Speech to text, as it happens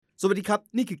สวัสดีครับ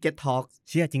นี่คือ Get Talk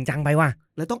เชื่อจริงจังไปว่ะ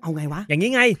แล้วต้องเอาไงวะอย่างนี้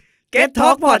ไง Get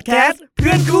Talk Podcast เ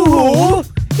พื่อนคู่หู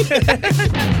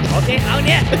โอเคเอาเ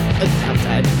นี่ย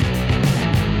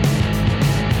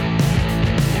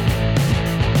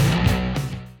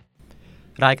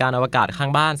รายการอวกาศข้า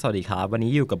งบ้านสวัสดีครับวัน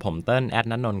นี้อยู่กับผมเติ้ลแอด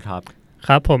ณัฐนนท์ครับค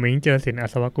รับผมอิงเจอศิลป์อั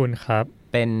ศวกุลครับ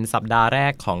เป็นสัปดาห์แร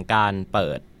กของการเปิ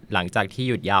ดหลังจากที่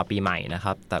หยุดยาวปีใหม่นะค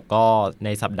รับแต่ก็ใน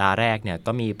สัปดาห์แรกเนี่ย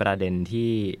ก็มีประเด็น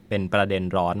ที่เป็นประเด็น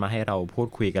ร้อนมาให้เราพูด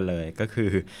คุยกันเลยก็คื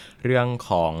อเรื่อง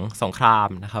ของสงคราม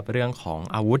นะครับเรื่องของ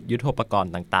อาวุธยุทโธปกร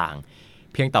ณ์ต่าง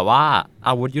ๆเพียงแต่ว่า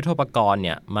อาวุธยุทโธปกรณ์เ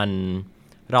นี่ย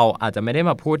เราอาจจะไม่ได้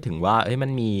มาพูดถึงว่ามั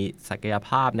นมีศักยภ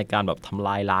าพในการแบบทำล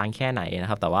ายล้างแค่ไหนนะ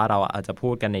ครับแต่ว่าเราอาจจะพู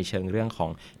ดกันในเชิงเรื่องของ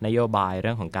นโยบายเ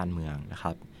รื่องของการเมืองนะค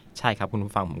รับใช่ครับคุณ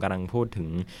ผู้ฟังผมกำลังพูดถึง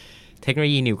เทคโนโล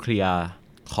ยีนิวเคลียร์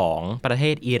ของประเท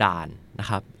ศอิหร่านนะ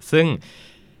ครับซึ่ง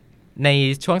ใน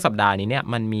ช่วงสัปดาห์นี้เนี่ย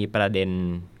มันมีประเด็น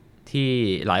ที่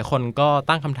หลายคนก็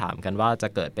ตั้งคำถามกันว่าจะ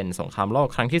เกิดเป็นสงครามโลก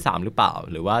ครั้งที่3หรือเปล่า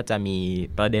หรือว่าจะมี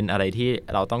ประเด็นอะไรที่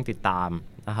เราต้องติดตาม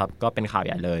นะครับก็เป็นข่าวใ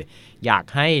หญ่เลยอยาก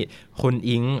ให้คุณ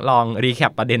อิงลองรีแค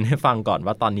ปประเด็นให้ฟังก่อน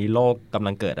ว่าตอนนี้โลกกำ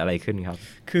ลังเกิดอะไรขึ้นครับ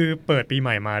คือเปิดปีให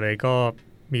ม่มาเลยก็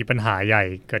มีปัญหาใหญ่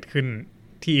เกิดขึ้น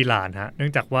ที่อิหร่านฮะเนื่อ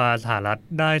งจากว่าสหรัฐ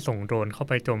ได้ส่งโดรนเข้า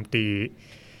ไปโจมตี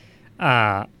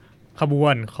ขบว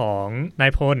นของนา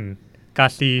ยพลกา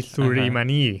ซีซูริมา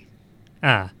นี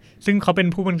ซึ่งเขาเป็น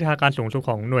ผู้บัญชาการสูงสุด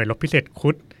ของหน่วยรบพิเศษคุ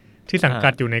ดที่สังกั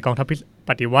ดอยู่ในกองทัพป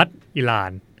ฏิวัติอิหร่า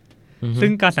นซึ่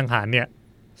งการสังหารเนี่ย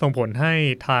ส่งผลให้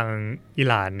ทางอิ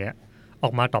หร่านเนี่ยอ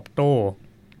อกมาตอบโต้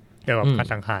เกี่ยวกับการ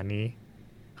สังหารนี้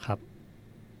ครับ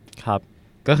ครับ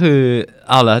ก็คือ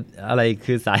เอาแล้วอะไร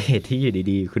คือสาเหตุที่อยู่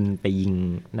ดีๆคุณไปยิง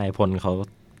นายพลเขา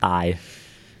ตาย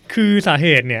คือสาเห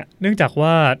ตุเนี่ยเนื่องจากว่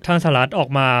าทางสหรัฐออก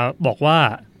มาบอกว่า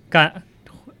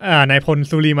นายพล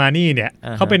ซูลีมานีเนี่ย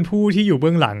เขาเป็นผู้ที่อยู่เ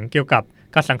บื้องหลังเกี่ยวกับ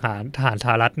การสังหารทหารส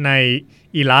หรัฐใน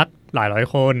อิรักหลายร้อย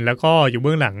คนแล้วก็อยู่เ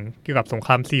บื้องหลังเกี่ยวกับสงค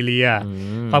รามซีเรีย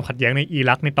ความขัดแย้งในอิ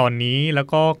รักในตอนนี้แล้ว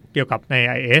ก็เกี่ยวกับใน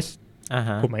IS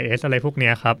กลุ่ม IS อะไรพวกนี้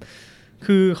ครับ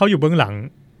คือเขาอยู่เบื้องหลัง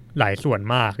หลายส่วน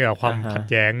มากเกี่ยวกับความขัด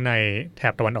แย้งในแถ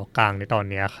บตะวันออกกลางในตอน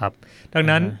นี้ครับดัง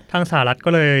นั้นทางสหรัฐ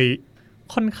ก็เลย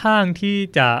ค่อนข้างที่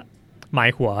จะหมาย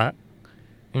หัว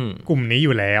กลุ่มนี้อ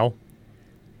ยู่แล้ว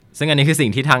ซึ่งอันนี้คือสิ่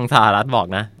งที่ทางสหรัฐบอก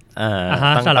นะ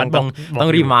ต้อง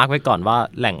รีมาร์คไว้ก่อนว่า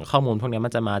แหล่งข้อมูลพวกนี้มั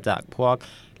นจะมาจากพวก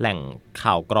แหล่ง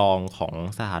ข่าวกรองของ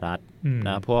สหรัฐน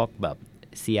ะพวกแบบ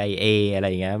CIA อะไร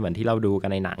อย่างเงี้ยเหมือนที่เราดูกัน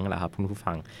ในหนังแหละครับคุณผู้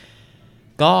ฟัง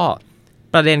ก็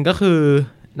ประเด็นก็คือ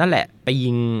นั่นแหละไป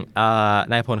ยิง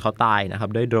นายพลเขาตายนะครับ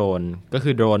ด้วยโดรนก็คื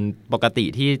อโดรนปกติ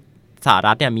ที่สห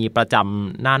รัฐเนี่ยมีประจ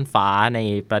ำน่านฟ้าใน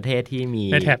ประเทศที่มี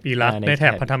ในแถบอิรักในแถ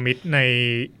บพันธมิตรใ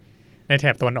นแถ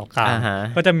บตะวันออกกลาง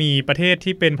ก็จะมีประเทศ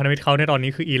ที่เป็นพันธมิตรเขาในตอน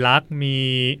นี้คืออิรักมี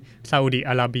ซาอุดิ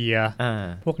อาระเบีย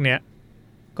พวกเนี้ย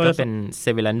ก็เป็น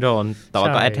surveillance drone แต่ว่า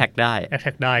ก็ attack ไ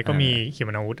ด้ก็มีขีป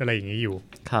นาวุธอะไรอย่างนี้อยู่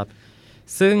ครับ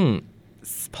ซึ่ง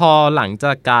พอหลังจ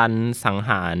ากการสังห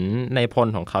ารในพล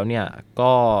ของเขาเนี่ย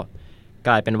ก็ก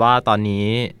ลายเป็นว่าตอนนี้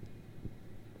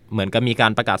เหมือนกับมีกา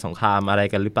รประกาศสงครามอะไร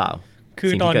กันหรือเปล่าคื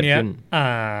อตอนนี้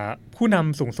ผู้น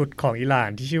ำสูงสุดของอิหร่าน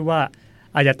ที่ชื่อว่า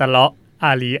อายาตอลลอฮ์อ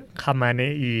าลีคามาเน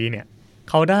อีเนี่ย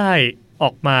เขาได้อ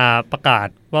อกมาประกาศ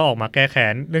ว่าออกมาแก้แค้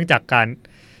นเรื่องจากการ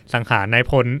สังหารนาย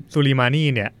พลซูลีมานี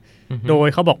เนี่ยโดย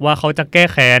เขาบอกว่าเขาจะแก้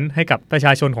แค้นให้กับประช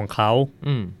าชนของเขา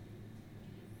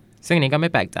ซึ่งอันนี้ก็ไม่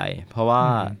แปลกใจเพราะว่า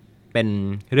เป็น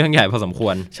เรื่องใหญ่พอสมคว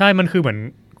รใช่มันคือเหมือน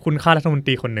คุณค่ารัฐมนต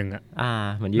รีคนหนึ่ง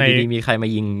เหมือนอยู่ดีๆมีใครมา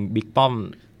ยิงบิ๊กป้อม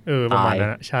ประมาณนั้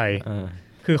นใช่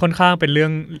คือค่อนข้างเป็นเรื่อ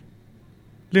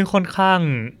งค่อนข้าง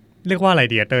เรียกว่าอะไร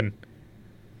ดีเติ้ล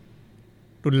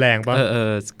รุนแรงป่ะ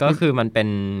ก็คือมันเป็น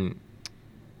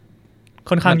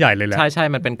ค่อนข้างใหญ่เลยแหละใช่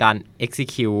มันเป็นการ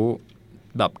execute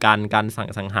แบบการ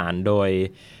สังหารโ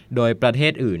ดยประเท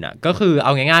ศอื่นก็คือเอ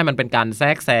าง่ายๆมันเป็นการแทร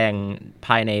กแซงภ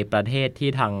ายในประเทศที่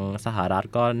ทางสหรัฐ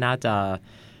ก็น่า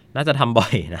จะทำบ่อ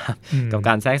ยนะครับกับก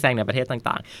ารแทรกแซงในประเทศ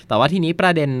ต่างๆแต่ว่าทีนี้ปร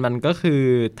ะเด็นมันก็คือ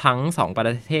ทั้ง2ปร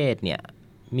ะเทศเนี่ย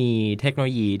มีเทคโนโล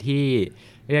ยีที่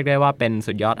เรียกได้ว่าเป็น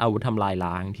สุดยอดอาวุธทำลาย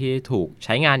ล้างที่ถูกใ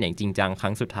ช้งานอย่างจริงจังค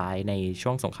รั้งสุดท้ายในช่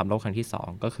วงสงครามโลกครั้งที่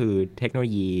2ก็คือเทคโนโล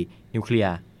ยีนิวเคลีย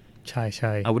ร์ใ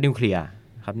ช่อาวุธนิวเคลียร์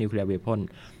ครับนิวเคลียร์เวพอน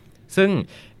ซึ่ง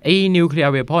ไอ้นิวเคลีย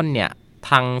ร์เวพอนเนี่ย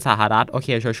ทางสหรัฐโอเค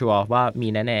ชัวร์ว่ามี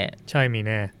แน่ๆใช่มีแ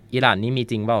น่อิหร่านนี่มี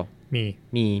จริงเปล่า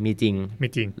มีจ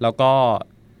ริงแล้วก็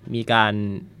มีการ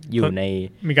อยู่ใน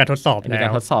มีการทดสอบ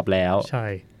แล้วใช่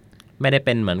ไม่ได้เ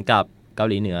ป็นเหมือนกับเกา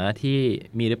หลีเหนือที่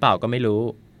มีหรือเปล่าก็ไม่รู้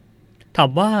ถาม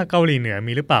ว่าเกาหลีเหนือ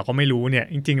มีหรือเปล่าก็ไม่รู้เนี่ย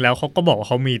จริงๆแล้วเขาก็บอกว่า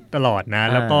เขามีตลอดนะ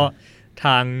แล้วก็ท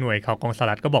างหน่วยข่าวกองสห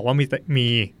รัฐก็บอกว่า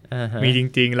มีจ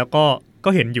ริงๆแล้วก็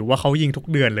เห็นอยู่ว่าเขายิงทุก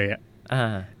เดือนเลย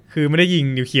คือไม่ได้ยิง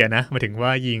นิวเคลียร์นะหมายถึงว่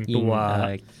ายิงตัว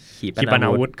ขีปนา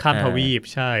วุธข้ามทวีป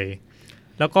ใช่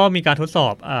แล้วก็มีการทดสอ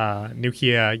บนิวเคลี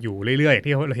ยร์อยู่เรื่อยๆ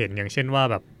ที่เราเห็นอย่างเช่นว่า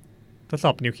แบบทดส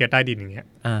อบนิวเคลียร์ใต้ดินอย่างเงี้ย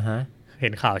เห็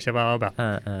นข่าวใช่ป่ะว่าแบบ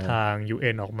ทาง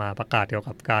UN ออกมาประกาศเกี่ยว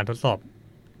กับการทดสอบ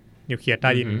นิวเคลียร์ใต้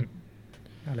ดิน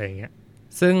อะไรอย่างเงี้ย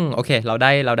ซึ่งโอเคเรา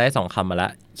ได้2คำมาแล้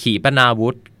วขีปนาวุ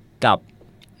ธกับ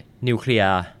นิวเคลีย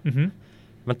ร์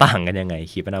มันต่างกันยังไง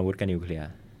ขีปนาวุธกับนิวเคลียร์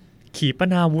ขีป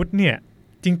นาวุธเนี่ย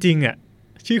จริงๆอ่ะ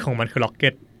ชื่อของมันคือล็อกเก็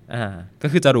ตก็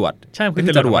คือจรวดใช่คื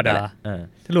อจรวด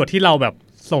จรวดที่เราแบบ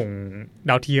ส่ง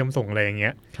ดาวเทียมส่งอะไรอย่างเงี้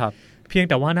ยครับเพียง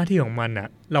แต่ว่าหน้าที่ของมันอ่ะ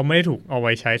เราไม่ได้ถูกเอาไ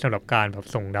ว้ใช้สำหรับการแบบ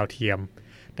ส่งดาวเทียม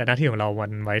แต่หน้าที่ของเราวั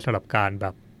นไว้สำหรับการแบ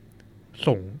บ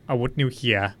ส่งอาวุธนิวเค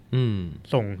ลียร์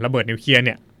ส่งระเบิดนิวเคลียร์เ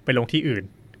นี่ยไปลงที่อื่น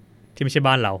ที่ไม่ใช่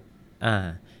บ้านเรา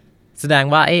แสดง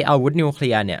ว่าไอ้อาวุธนิวเคลี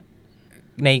ยร์เนี่ย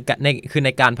ใน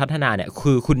การพัฒนาเนี่ย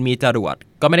คือคุณมีจรวด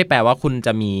ก็ไม่ได้แปลว่าคุณจ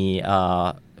ะมี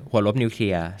หัวรบนิวเคลี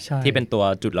ยร์ที่เป็นตัว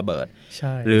จุดระเบิด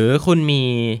หรือคุณมี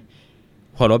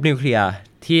หัวรบนิวเคลียร์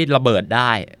ที่ระเบิดไ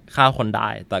ด้ฆ่าคนได้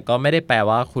แต่ก็ไม่ได้แปล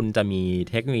ว่าคุณจะมี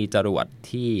เทคโนโลยีจรวด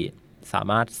ที่สา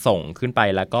มารถส่งขึ้นไป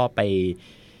แล้วก็ไป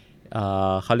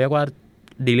เขาเรียกว่า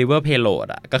deliver payload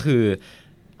อ่ะก็คือ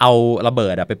เอาระเบิ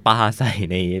ดไปปาใส่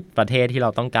ในประเทศที่เรา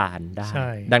ต้องการได้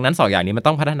ดังนั้น2 อย่างนี้มัน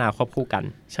ต้องพัฒนาควบคู่กัน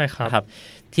ใช่ครับ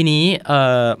ทีนี้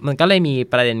มันก็เลยมี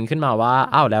ประเด็นขึ้นมาว่า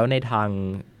อ้าวแล้วในทาง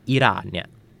อิหร่านเนี่ย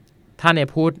ถ้าใน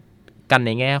พูดกันใน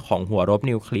แง่ของหัวรบ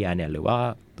นิวเคลียร์เนี่ยหรือว่า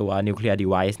ตัวนิวเคลียร์ดี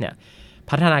ไวซ์เนี่ย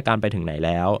พัฒนาการไปถึงไหนแ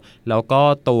ล้วก็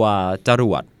ตัวจร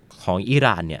วดของอิห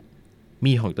ร่านเนี่ย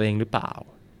มีของตัวเองหรือเปล่า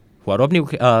หัวรบนิว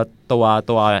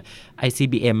ตัว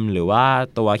ICBM หรือว่า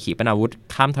ตัวขีปนาวุธ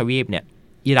ข้ามทวีปเนี่ย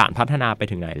อิหร่านพัฒนาไป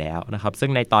ถึงไหนแล้วนะครับซึ่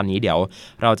งในตอนนี้เดี๋ยว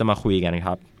เราจะมาคุยกันค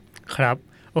รับครับ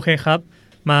โอเคครับ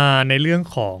มาในเรื่อง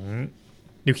ของ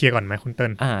นิวเคลียร์ก่อนไหมคุณเติ้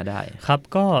ลได้ครับ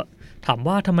ก็ถาม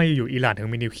ว่าทำไมอยู่อิหร่านถึง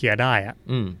มีนิวเคลียร์ได้อะ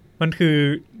มันคือ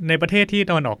ในประเทศที่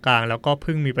ตะวันออกกลางแล้วก็เ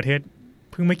พิ่งมีประเทศ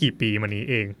เพิ่งไม่กี่ปีมานี้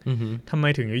เองทำไม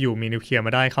ถึงอยู่มีนิวเคลียร์ม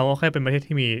าได้เขาก็แค่เป็นประเทศ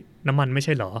ที่มีน้ำมันไม่ใ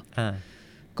ช่หรอ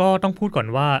ก็ต้องพูดก่อน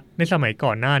ว่าในสมัยก่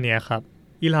อนหน้านี้ครับ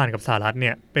อิหร่านกับสหรัฐเ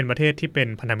นี่ยเป็นประเทศที่เป็น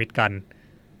พันธมิตรกัน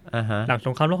หลังส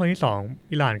งครามโลกครั้งที่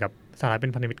2อิหร่านกับสหรัฐเป็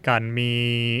นพันธมิตรกันมี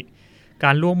ก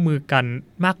ารร่วมมือกัน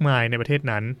มากมายในประเทศ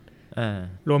นั้น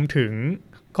รวมถึง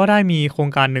ก็ได้มีโครง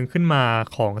การหนึ่งขึ้นมา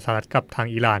ของสหรัฐกับทาง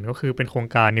อิหร่านก็คือเป็นโครง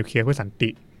การนิวเคลียร์เพื่อสันติ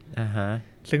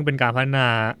ซึ่งเป็นการพัฒนา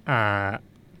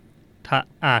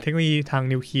เทคโนโลยีทาง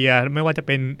นิวเคลียร์ไม่ว่าจะเ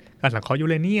ป็นการสังเคราะห์ยู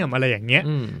เรเนียมอะไรอย่างเงี้ย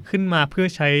ขึ้นมาเพื่อ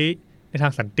ใช้ในทา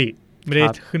งสันติไม่ได้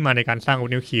ขึ้นมาในการสร้างอาวุ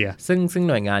ธนิวเคลียร์ซึ่ง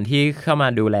หน่วยงานที่เข้ามา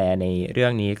ดูแลในเรื่อ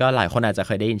งนี้ก็หลายคนอาจจะเ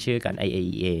คยได้ยินชื่อกัน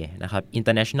IAEA นะครับ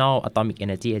International Atomic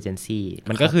Energy Agency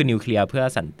มันก็คือนิวเคลียร์เพื่อ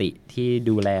สันติที่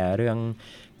ดูแลเรื่อง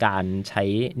การใช้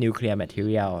นิวเคลียร์แมททีเ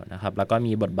รียลนะครับแล้วก็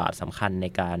มีบทบาทสำคัญใน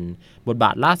การบทบ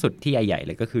าทล่าสุดที่ใหญ่ๆเ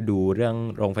ลยก็คือดูเรื่อง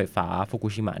โรงไฟฟ้าฟุกุ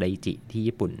ชิมะไดจิที่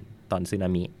ญี่ปุ่นตอนสึนา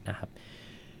มินะครับ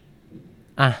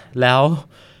แล้ว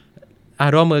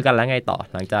ร่วมมือกันแล้วไงต่อ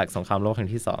หลังจากสงครามโลกครั้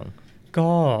งที่2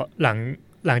ก็ห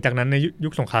ลังจากนั้นในยุ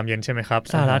คสงครามเย็นใช่ไหมครับ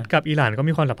สหรัฐกับอิหร่านก็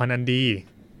มีความสัมพันธ์อันดี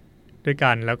ด้วย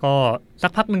กันแล้วก็สั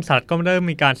กพักหนึ่งสหรัฐก็เริ่ม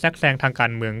มีการแทรกแซงทางกา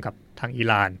รเมืองกับทางอิ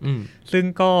หร่านซึ่ง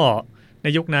ก็ใน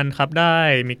ยุคนั้นครับได้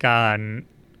มีการ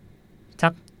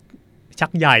ชั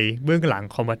กใหญ่เบื้องหลัง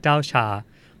ของพระเจ้าชา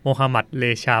โมฮัมหมัดเล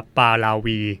ชาปาลา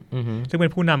วีซึ่งเป็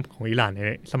นผู้นำของอิหร่านใน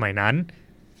สมัยนั้น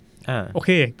โอเค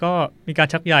ก็มีการ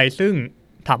ชักใยซึ่ง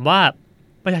ถามว่า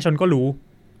ประชาชนก็รู้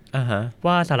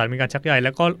ว่าสหรัฐมีการชักใยแ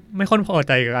ล้วก็ไม่ค่อยพอใ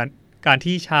จกับการ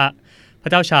ที่พร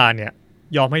ะเจ้าชาเนี่ย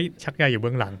ยอมให้ชักใยอยู่เ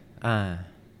บื้องหลัง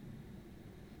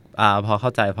พอเข้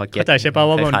าใจพอเก็ตเข้าใจใช่ป่ะ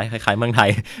ว่าคล้ายเมืองไทย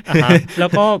แล้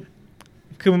วก็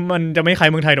คือมันจะไม่คล้าย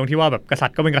เมืองไทยตรงที่ว่าแบบกษัต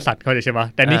ริย์ก็เป็นกษัตริย์เขาใช่ป่ะ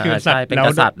แต่นี่คือกษัตริย์เป็นก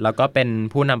ษัตริย์แล้วก็เป็น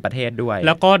ผู้นำประเทศด้วยแ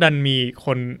ล้วก็ดันมีค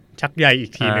นชักใยอี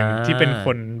กทีนึงที่เป็นค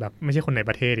นแบบไม่ใช่คนใน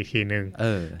ประเทศอีกทีนึง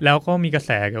แล้วก็มีกระแ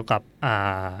สเกี่ยวกับ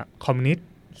คอมมิวนิสต์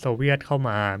โซเวียตเข้าม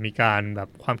ามีการแบบ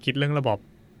ความคิดเรื่องระบอบ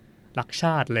รักช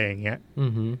าติอะไรอย่างเงี้ย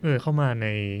เข้ามาใน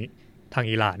ทาง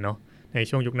อิหร่านเนาะใน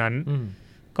ช่วงยุคนั้น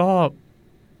ก็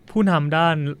ผู้นำด้า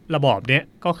นระบอบเนี้ย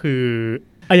ก็คือ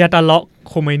อายาตอลลอฮ์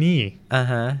โคเมนี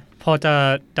พอจะ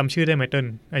จำชื่อได้ไหมเติ้ล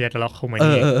อายาตอลลอฮ์โคเม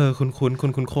นีคุณ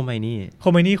โคเม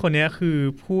นีคนนี้คือ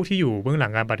ผู้ที่อยู่เบื้องหลั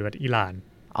งการปฏิวัติอิหร่าน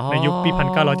ในยุคปี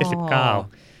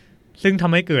 1979 ซึ่งท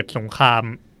ำให้เกิดสงคราม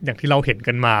อย่างที่เราเห็น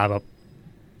กันมาแบบ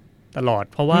ตลอด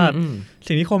เพราะว่า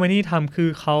สิ่งที่โคเมนีทำคือ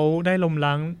เขาได้ล้ม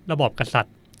ล้างระบอบกษัตริ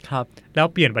ย์ครับแล้ว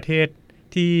เปลี่ยนประเทศ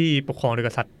ที่ปกครองโดยก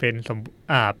ษัตริย์เ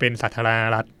ป็นสาธารณ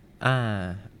รัฐ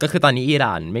ก็คือตอนนี้อิห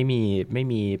ร่านไม่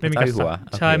มีพระเจ้าอยู่หัว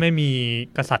ใช่ไม่มี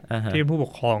กษัตริย์ที่เป็นผู้ป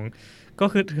กครองก็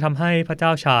คือทำให้พระเจ้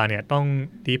าชาเนี่ยต้อง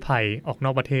ลี้ภัยออกน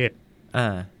อกประเทศ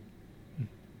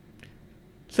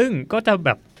ซึ่งก็จะแบ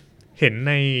บ เห็นใ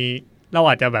นเรา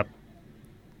อาจ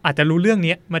จะรู้เรื่อง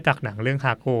นี้มาจากหนังเรื่องฮ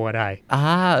าโก้ได้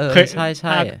ใช่ใ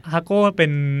ช่ฮาโก้เป็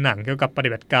นหนังเกี่ยวกับปฏิ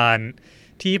บัติการ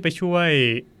ที่ไปช่วย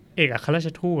เอกอัครราช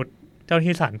ทูตเจ้าหน้า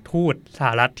ที่สถานทูตสห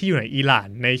รัฐที่อยู่ในอิหร่าน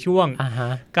ในช่วง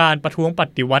การประท้วงป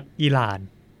ฏิวัติอิหร่าน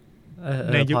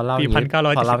ในยุคปี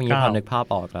1979พอนึกภาพ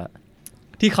ออกแล้ว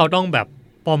ที่เขาต้องแบบ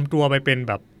ปลอมตัวไปเป็น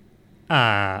แบบ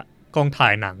กองถ่า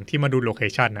ยหนังที่มาดูโลเค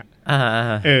ชั่น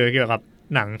เกี่ยวกับ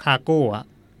หนังฮาโก้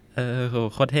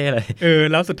โคตรเท่เลย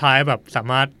แล้วสุดท้ายแบบสา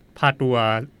มารถพาตัว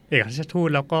เอกอัครราชทูต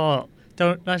แล้วก็เจ้า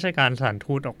ราชการสถาน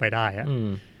ทูตออกไปได้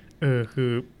คื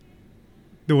อ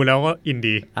ดูแล้วก็อิน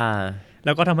ดีแ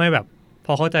ล้วก็ทำให้แบบพ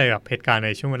อเข้าใจแบบเหตุการณ์ใน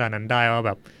ช่วงเวลานั้นได้ว่าแ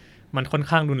บบมันค่อน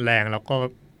ข้างรุนแรงแล้วก็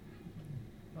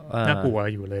น่ากลัว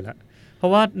อยู่เลยละเพรา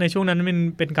ะว่าในช่วงนั้นมัน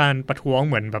เป็นการประท้วง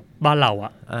เหมือนแบบบ้านเรา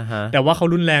แต่ว่าเขา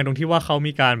รุนแรงตรงที่ว่าเขา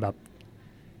มีการแบบ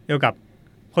เกี่ยวกับ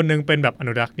คนนึงเป็นแบบอ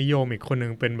นุรักษ์นิยมอีกคนนึ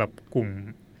งเป็นแบบกลุ่ม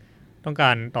ต้องก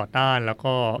ารต่อต้านแล้ว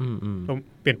ก็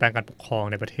เปลี่ยนแปลงการปกครอง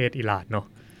ในประเทศอิหร่านเนาะ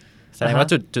แสดงว่า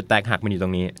จุดแตกหักมันอยู่ตร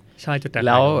งนี้ใช่จุดแตกแ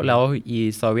ล้วอี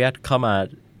โซเวียตเข้ามา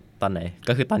ตอนไหน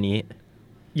ก็คือตอนนี้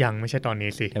ยังไม่ใช่ตอนนี้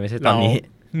สิยังไม่ใช่ตอนนี้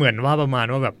เหมือนว่าประมาณ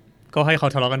ว่าแบบก็ให้เขา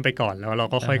ทะเลาะกันไปก่อนแล้วเรา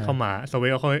ก็ค่อยเข้ามาโซเวีย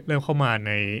ตก็ค่อยเริ่มเข้ามาใ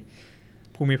น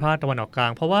ภูมิภาคตะวันออกกลา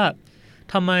งเพราะว่า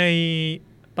ทำไม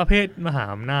ประเภทมหา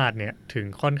อำนาจเนี่ยถึง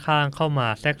ค่อนข้างเข้ามา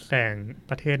แทรกแซง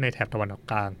ประเทศในแถบตะวันออก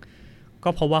กลางก็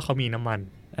เพราะว่าเขามีน้ำมัน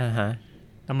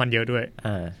น้ำมันเยอะด้วย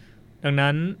ดัง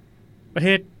นั้นประเท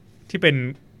ศที่เป็น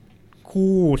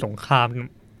คู่สงคราม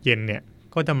เย็นเนี่ย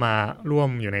ก็จะมาร่วม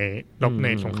อยู่ในรบใน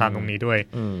สงครามตรงนี้ด้วย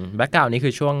แบ็คกราวด์นี้คื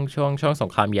อช่วงส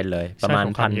งครามเย็นเลยประมาณ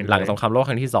หลังสงครามโลก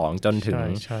ครั้งที่2จน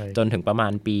ถึงประมา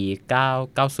ณปี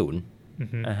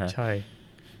990ใช่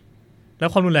แล้ว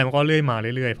ความรุนแรงมันก็เรื่อยมา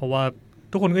เรื่อยๆเพราะว่า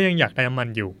ทุกคนก็ยังอยากได้น้ำมัน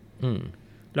อยู่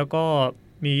แล้วก็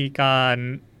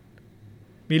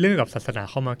มีเรื่องกับศาสนา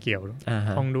เข้ามาเกี่ยว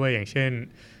ข้องด้วยอย่างเช่น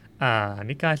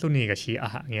นิกายซุนนีกับชีอะ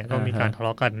ห์เงี้ยก็มีการทะเล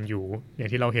าะกันอยู่อย่าง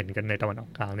ที่เราเห็นกันในตะวันออ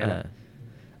กกลางนี่แหละ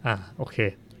โอเค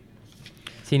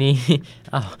ทีนี้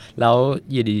แล้ว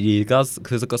อยู่ดีๆก็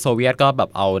คือโซเวียตก็แบบ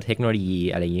เอาเทคโนโลยี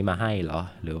อะไรอย่างนี้มาให้เหรอ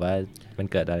หรือว่ามัน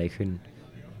เกิดอะไรขึ้น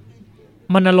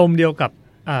มันอารมณ์เดียวกับ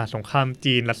สงคราม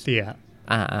จีนรัสเซีย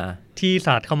ที่ส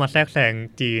หรัฐเข้ามาแทรกแซง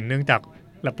จีนเนื่องจาก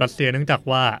รัสเซียเนื่องจาก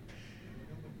ว่า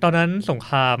ตอนนั้นสงค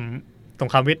ราม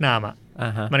เวียดนาม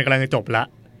มันกำลังจะจบละ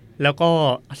แล้วก็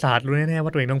สหรัฐรู้แน่ๆว่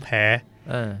าตัวเองต้องแพ้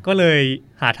ก็เลย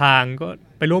หาทางก็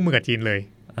ไปร่วมมือกับจีนเลย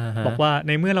บอกว่าใ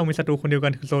นเมื่อเรามีศัตรูคนเดียวกั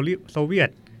นคือโซเวียต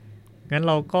งั้น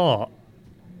เราก็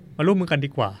มาร่วมมือกันดี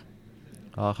กว่า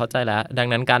เข้าใจแล้วดัง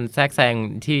นั้นการแทรกแซง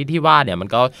ที่ว่าเนี่ยมัน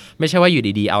ก็ไม่ใช่ว่าอยู่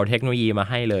ดีๆเอาเทคโนโลยีมา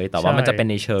ให้เลยแต่ว่ามันจะเป็น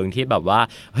ในเชิงที่แบบว่า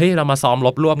เฮ้ยเรามาซ้อมร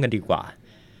บร่วมกันดีกว่า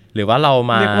หรือว่าเรา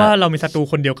มาเรียกว่าเรามีศัตรู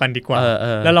คนเดียวกันดีกว่า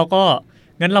แล้วเราก็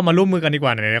งั้นเรามาร่วมมือกันดีกว่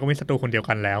าไหนๆก็มีศัตรูคนเดียว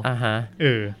กันแล้ว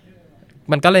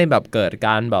มันก็เลยแบบเกิดก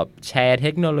ารแบบแชร์เท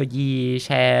คโนโลยีแช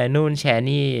ร์นู่นแชร์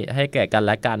นี่ให้แก่กันแ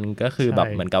ละกันก็คือแบบ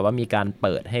เหมือนกับว่ามีการเ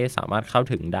ปิดให้สามารถเข้า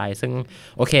ถึงได้ซึ่ง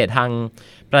โอเคทาง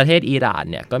ประเทศอิหร่าน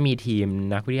เนี่ยก็มีทีม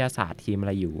นักวิทยาศาสตร์ทีมอะ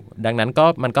ไรอยู่ดังนั้นก็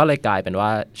มันก็เลยกลายเป็นว่า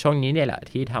ช่วงนี้เนี่ยแหละ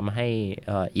ที่ทำให้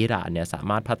อิหร่านเนี่ยสา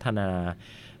มารถพัฒนา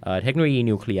เทคโนโลยี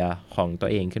นิวเคลียร์ของตัว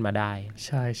เองขึ้นมาได้ใ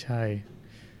ช่ใช่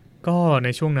ก็ใน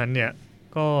ช่วงนั้นเนี่ย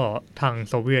ก็ทาง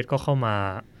โซเวียตก็เข้ามา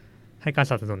ให้การ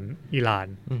สนับสนุนอิหร่าน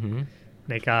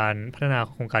ในการพัฒนา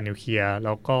โครงการนิวเคลียร์แ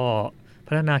ล้วก็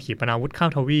พัฒนาขีปนาวุธข้า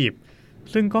มทวีป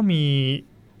ซึ่งก็มี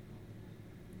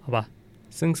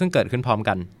ซึ่งเกิดขึ้นพร้อม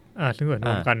กันซึ่งเกิดพ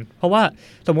ร้อมกันเพราะว่า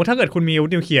สมมุติถ้าเกิดคุณมีอาวุ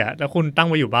ธนิวเคลียร์แล้วคุณตั้ง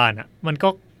ไว้อยู่บ้านมันก็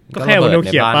แค่อาวุธนิวเ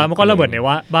คลียร์ป่ะมันก็ระเบิดใน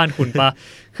ว่าบ้านคุณป่ะ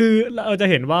คือเราจะ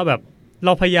เห็นว่าแบบเร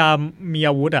าพยายามมี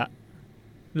อาวุธ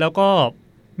แล้วก็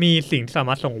มีสิ่งที่สา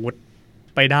มารถส่งอาวุธ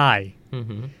ไปได้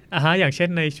อย่างเช่น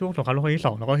ในช่วงสงครามโลกครั้งที่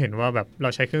2เราก็เห็นว่าแบบเรา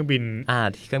ใช้เครื่องบิน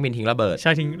ทิ้งระเบิดใ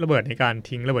ช่ทิ้งระเบิดในการ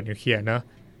ทิ้งระเบิดนิวเคลียร์เนอะ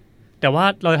แต่ว่า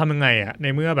เราจะทำยังไงใน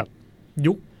เมื่อแบบ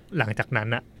ยุคหลังจากนั้น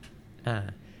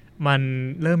มัน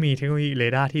เริ่มมีเทคโนโลยีเร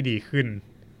ดาร์ที่ดีขึ้น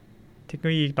เทคโนโ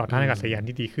ลยีต่อต้านอากาศยาน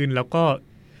ที่ดีขึ้นแล้วก็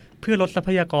เพื่อลดทรัพ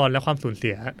ยากรและความสูญเ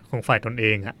สียของฝ่ายตนเอ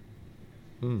ง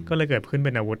ก็เลยเกิดขึ้นเ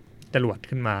ป็นอาวุธจรวด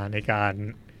ขึ้นมาในการ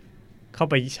เข้า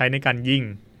ไปใช้ในการยิง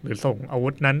หรือส่งอาวุ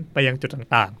ธนั้นไปยังจุด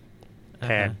ต่างๆแ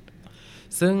ทน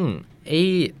ซึ่ง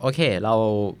โอเคเรา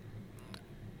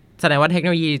แสดงว่าเทคโน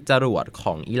โลยีจรวดข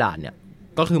องอิหร่านเนี่ย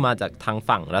ก็คือมาจากทาง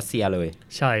ฝั่งรัสเซียเลย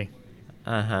ใช่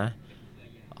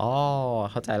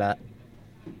เข้าใจแล้ว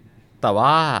แต่ว่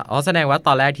าแสดงว่าต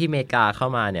อนแรกที่อเมริกาเข้า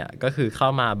มาเนี่ยก็คือเข้า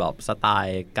มาแบบสไต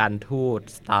ล์การทูต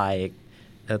สไตล์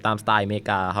ตามสไตล์อเมริ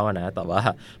กาเขานะแต่ว่า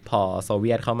พอโซเวี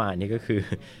ยตเข้ามานี่ก็คือ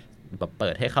แบบเปิ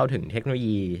ดให้เข้าถึงเทคโนโล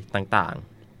ยีต่าง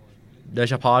ๆโดย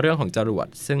เฉพาะเรื่องของจรวด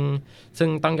ซึ่ง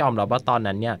ต้องยอมรับว่าตอน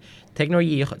นั้นเนี่ยเทคโนโล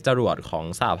ยีจรวดของ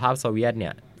สหภาพโซเวียตเนี่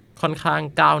ย ค่อนข้าง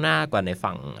ก้าวหน้ากว่าใน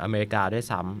ฝั่งอเมริกาด้วย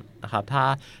ซ้ำนะครับ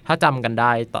ถ้าจำกันไ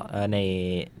ด้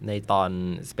ในตอน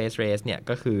Space Race เนี่ย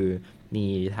ก็คือมี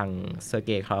ทางเซอร์เก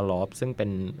ย์ คาร์ลอฟซึ่งเป็น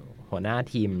หัวหน้า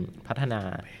ทีมพัฒนา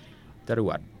จร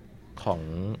วดข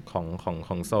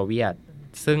องโซเวียต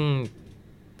ซึ่ง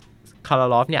คาร์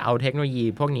ลอฟเนี่ยเอาเทคโนโลยี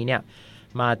พวกนี้เนี่ย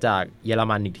มาจากเยอร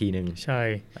มันอีกทีหนึ่งใช่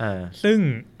ซึ่ง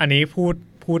อันนี้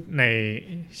พูดใน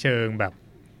เชิงแบบ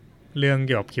เรื่องเ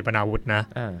กี่ยวกับขีปนาวุธนะ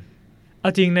เอ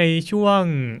าจริงในช่วง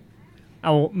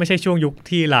ไม่ใช่ช่วงยุค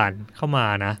ที่หลานเข้ามา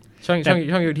นะช่วง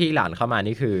ยุคที่หลานเข้ามา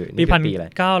นี่คือปี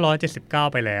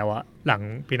1979ไปแล้วอะหลัง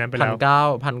ปีนั้นไปแล้ว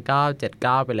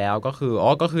1979ไปแล้วก็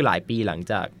คือหลายปีหลัง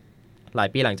จ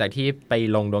ากที่ไป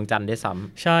ลงดวงจันทร์ได้ซ้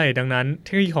ำใช่ดังนั้นเท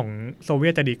คโนโลยีของโซเวี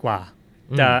ยตจะดีกว่า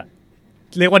จะ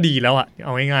เรียกว่าดีแล้วอะเอ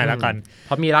าง่ายๆแล้วกันเพ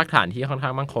ราะมีรากฐานที่ค่อนข้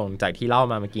างมั่นคงจากที่เล่า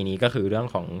มาเมื่อกี้นี้ก็คือเรื่อง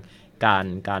ของก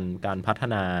ารพัฒ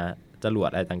นาจรวด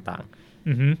อะไรต่างๆ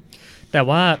แต่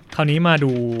ว่าคราวนี้มา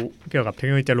ดูเกี่ยวกับเทคโ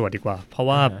นโลยีจรวดดีกว่าเพราะ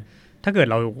ว่าถ้าเกิด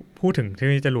เราพูดถึงเทคโน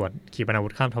โลยีจรวดขีปนาวุ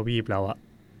ธข้ามทวีปแล้วอะ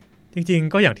จริง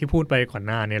ๆก็อย่างที่พูดไปก่อน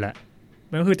หน้านี่แหละ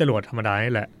มันก็คือจรวดธรรมดา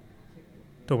นี่แหละ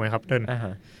ถูกไหมครับเติ้ล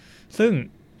ซึ่ง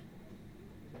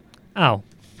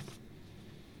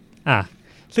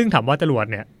ซึ่งถามว่าจรวด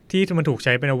เนี่ยที่มันถูกใ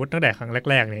ช้เป็นอาวุธตั้งแต่ครั้ง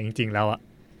แรกๆเนี่ยจริงๆแล้วอะ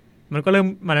มันก็เริ่ม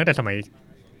มาตั้งแต่สมัย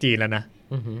จีนแล้วนะ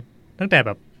ตั้งแต่แ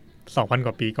บบ 2,000 ก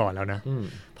ว่าปีก่อนแล้วนะ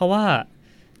เพราะว่า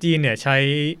จีนเนี่ยใช้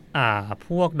พ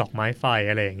วกดอกไม้ไฟ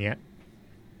อะไรอย่างเงี้ย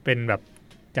เป็นแบบ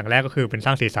อย่างแรกก็คือเป็นส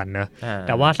ร้างสีสันนะแ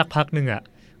ต่ว่าสักพักนึงอะ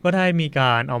ก็ได้มีก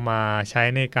ารเอามาใช้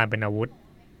ในการเป็นอาวุธ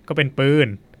ก็เป็นปืน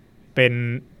เป็น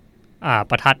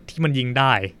ประทัดที่มันยิงไ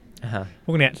ด้พ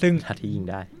วกเนี้ยซึ่งประทัดที่ยิง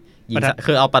ได้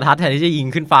คือเอาประทัดแทนที่จะยิง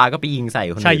ขึ้นฟ้าก็ไปยิงใส่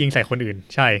คนอื่นใช่ยิงใส่คนอื่น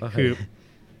ใช่คือ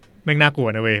แม่งน่ากลัว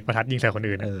นะเว้ยประทัดยิงใส่คน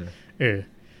อื่น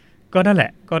ก็นั่นแหล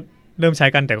ะก็เริ่มใช้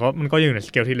กันแต่ก็มันก็อยู่ในส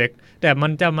เกลที่เล็กแต่มั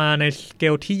นจะมาในสเก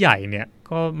ลที่ใหญ่เนี่ย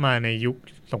ก็มาในยุค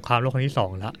สงครามโลกครั้งที่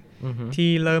2แล้วที่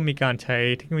เริ่มมีการใช้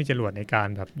เทคโนโลยีจรวดในการ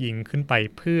แบบยิงขึ้นไป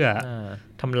เพื่อ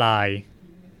ทำลาย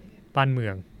บ้านเมื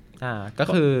องก็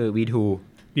คือ V2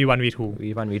 V1 ขอ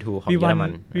งเยอรมัน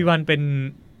V1 เป็น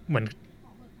เหมือน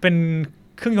เป็น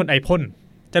เครื่องยนต์ไอพ่น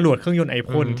จรวดเครื่องยนต์ไอ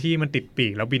พ่นที่มันติดปี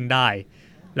กแล้วบินได้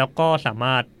แล้วก็สาม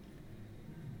ารถ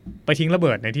ไปทิ้งระเ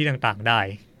บิดในที่ต่างๆได้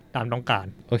ตามต้องการ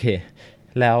โอเค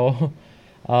แล้ว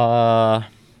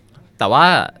แต่ว่า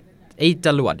ไอ้จ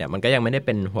รวดเนี่ยมันก็ยังไม่ได้เ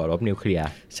ป็นหัวรบนิวเคลียร์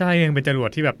ใช่ยังเป็นจรวด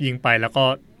ที่แบบยิงไปแล้วก็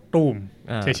ตูม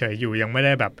เฉยๆอยู่ยังไม่ไ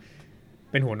ด้แบบ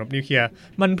เป็นหัวรบนิวเคลียร์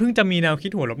มันเพิ่งจะมีแนวคิ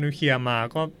ดหัวรบนิวเคลียร์มา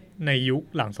ก็ในยุค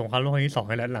หลังสงครามโลกครั้งที่2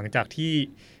นี่แหละหลังจากที่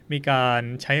มีการ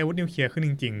ใช้อาวุธนิวเคลียร์ขึ้นจ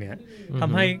ริงๆเนี่ยท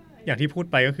ำให้อย่างที่พูด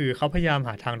ไปก็คือเขาพยายามห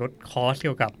าทางลดคอสเ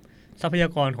กี่ยวกับทรัพยา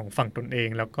กรของฝั่งตนเอง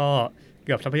แล้วก็เ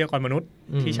กี่ยวกับทรัพยากรมนุษย์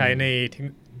ที่ใช้ใ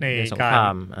นการ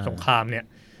สงครามเนี่ย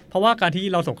เพราะว่าการที่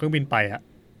เราส่งเครื่องบินไปอะ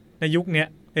ในยุคนี้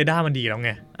เรดาร์มันดีแล้วไ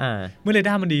งเมื่อเรด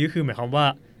าร์มันดีก็คือหมายความว่า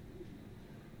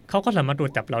เขาก็สามารถตรว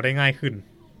จจับเราได้ง่ายขึ้น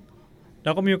แล้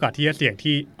วก็มีโอกาสที่จะเสี่ยง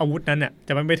ที่อาวุธนั้นเนี่ยจ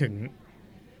ะไม่ไปถึง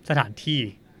สถานที่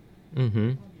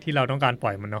ที่เราต้องการปล่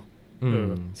อยมันเนาะ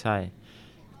ใช่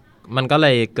มันก็เล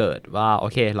ยเกิดว่าโอ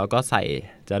เคเราก็ใส่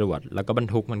จรวดแล้วก็บรร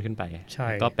ทุกมันขึ้นไป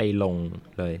ก็ไปลง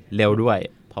เลยเร็วด้วย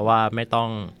เพราะว่าไม่ต้อง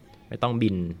บิ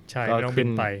นก็ขึ้น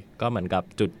ไปก็เหมือนกับ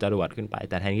จุดจรวดขึ้นไป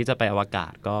แต่แทนที่จะไปอวกา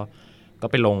ศก็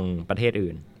ไปลงประเทศ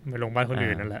อื่นไปลงบ้านคน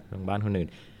อื่นนั่นแหละลงบ้านคนอื่น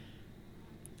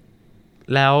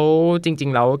แล้วจริ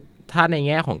งๆแล้วถ้าในแ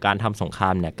ง่ของการทำสงครา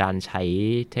มเนี่ยการใช้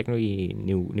เทคโนโลยี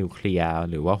นิวเคลียร์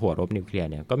หรือว่าหัวรบนิวเคลียร์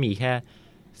เนี่ยก็มีแค่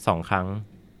2ครั้ง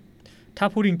ถ้า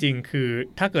พูดจริงๆคือ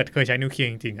ถ้าเกิดเคยใช้นิวเคลียร์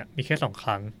จริงๆอ่ะมีแค่2ค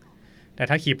รั้งแต่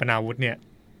ถ้าขีปนาวุธเนี่ย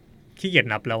ขี้เกียจ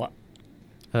นับแล้วอ่ะ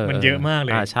มันเยอะมากเล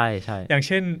ยใช่อย่างเ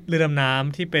ช่นเรือดำน้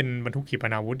ำที่เป็นบรรทุกขีป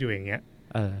นาวุธอยู่อย่างเงี้ย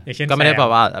อย่างเช่นก็ไม่ได้แปล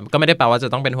ว่าจะ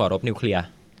ต้องเป็นหัวรบนิวเคลียร์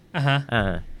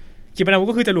ขีปนาวุธ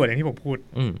ก็คือจรวดอย่างที่ผมพูด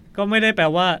ก็ไม่ได้แปล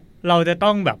ว่าเราจะต้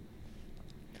องแบบ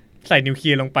ใส่นิวเคลี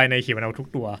ยร์ลงไปในขีปนาวุธทุก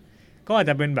ตัวก็อาจ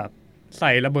จะเป็นแบบใ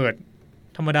ส่ระเบิด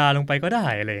ธรรมดาลงไปก็ได้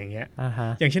อะไรอย่างเงี้ย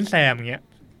อย่างเช่นแซมเงี้ย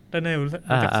ต้นได้รู้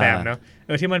จักแซมเนาะ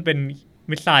ที่มันเป็น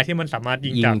มิสไซล์ที่มันสามารถยิ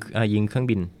งจากยิงเครื่อง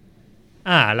บิน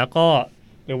แล้วก็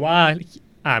หรือว่า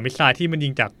มิสไซล์ที่มันยิ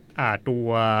งจากตัว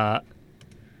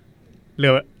เ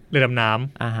รือดำน้ำ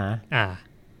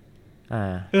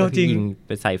จริงไ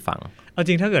ปใส่ฝั่งเอาจ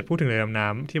ริงถ้าเกิดพูดถึงเรือดำน้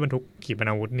ำที่บรรทุกขีปน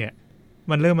าวุธเนี่ย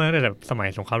มันเริ่มมาตั้งแต่สมัย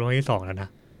สงครามโลกครั้งที่2แล้วนะ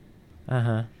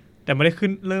แต่ไม่ได้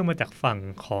เริ่มมาจากฝั่ง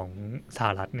ของสห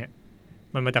รัฐเนี่ย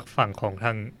มันมาจากฝั่งของท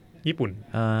างญี่ปุ่น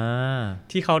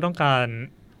ที่เขาต้องการ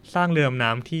สร้างเรือดำน้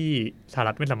ำที่สห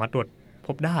รัฐไม่สามารถตรวจพ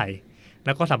บได้แ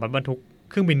ล้วก็สามารถบรรทุก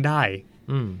เครื่องบินได้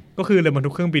ก็คือเรือบรรทุ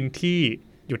กเครื่องบินที่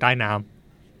อยู่ใต้น้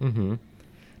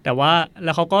ำแต่ว่าแ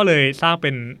ล้วเขาก็เลยสร้างเป็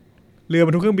นเรือบ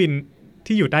รรทุกเครื่องบิน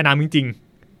ที่อยู่ใต้น้ำจริง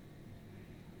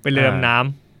ๆเป็นเรือดำน้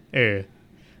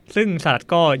ซึ่งสหรัฐ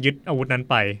ก็ยึดอาวุธนั้น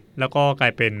ไปแล้วก็กลา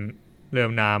ยเป็นเรือ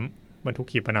น้ำบรรทุก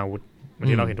ขีปนาวุธเหมือน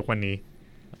ที่เราเห็นทุกวันนี้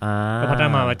ก็พัฒน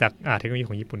ามาจากเทคโนโลยี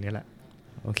ของญี่ปุ่นนี่แหละ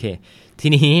โอเคที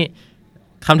นี้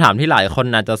คำถามที่หลายคน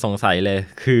อาจจะสงสัยเลย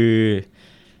คือ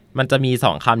มันจะมี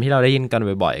2คำที่เราได้ยินกัน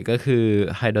บ่อยๆก็คือ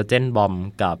ไฮโดรเจนบอม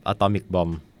กับอะตอมิกบอม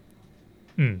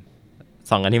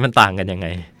2อันนี้มันต่างกันยังไง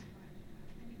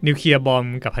นิวเคลียร์บอม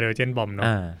กับไฮโดรเจนบอมเนาะ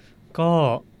ก็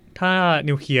ถ้า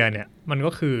นิวเคลียร์เนี่ยมัน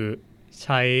ก็คือใ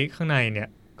ช้ข้างในเนี่ย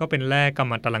ก็เป็นแร่กัม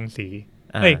มันตรังสี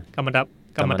กัมมัน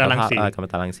ตรั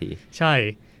งสีใช่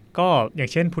ก็อย่าง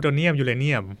เช่นพลูโตเนียมยูเรเนี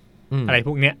ยมอะไรพ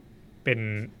วกเนี้ยเป็น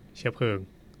เชื้อเพลิง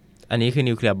อันนี้คือ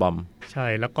นิวเคลียร์บอมใช่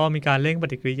แล้วก็มีการเร่งป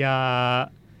ฏิกิริยา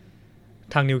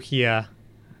ทางนิวเคลียร์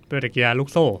ปฏิกิริยาลูก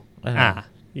โซ่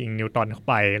ยิงนิวตรอนเข้า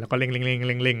ไปแล้วก็เร่งอะ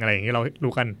ไรอย่างนี้เรา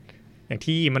รู้กันอย่าง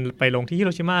ที่มันไปลงที่ฮิโ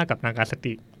รชิมากับนางาซา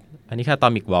กิอันนี้คืออะตอ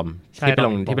มิกบอมที่ไปล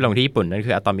งที่ญี่ปุ่นนั่น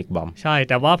คืออะตอมิกบอมใช่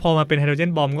แต่ว่าพอมาเป็นไฮโดรเจ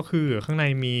นบอมก็คือข้างใน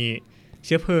มีเ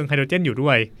ชื้อเพลิงไฮโดรเจนอยู่ด้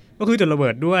วยก็คือจุดระเบิ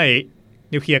ดด้วย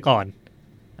นิวเคลียร์ก่อน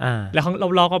แล้วข้าง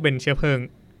รอบๆก็เป็นเชื้อเพลิง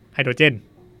ไฮโดรเจน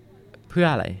เพื่อ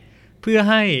อะไรเพื่อ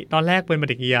ให้ตอนแรกเป็นป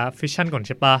ฏิกิริยาฟิชชันก่อนใ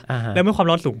ช่ปะแล้วเมื่อความ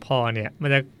ร้อนสูงพอเนี่ยมัน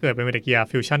จะเกิดเป็นปฏิกิริยา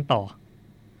ฟิวชั่นต่อ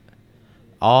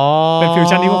เป็นฟิว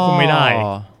ชั่นที่ควบคุมไม่ได้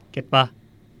เก็ทปะ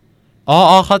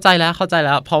เข้าใจแล้ว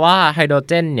เพราะว่าไฮโดรเ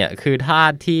จนเนี่ยคือธา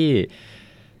ตุ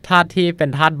ที่เป็น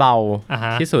ธาตุเบา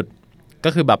ที่สุดก็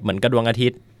คือแบบเหมือนกระดวงอาทิ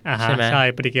ตย์ใช่ไหมใช่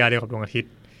ปฏิกิริยาเดียวกับดวงอาทิตย์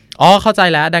เข้าใจ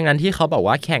แล้วดังนั้นที่เขาบอก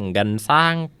ว่าแข่งกันสร้า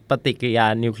งปฏิกิริยา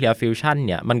นิวเคลียร์ฟิวชั่นเ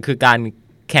นี่ยมันคือการ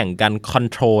แข่งกันคอน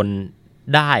โทรล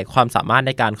ได้ความสามารถใ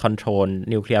นการคอนโทรล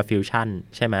นิวเคลียร์ฟิวชั่น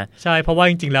ใช่ไหมใช่เพราะว่า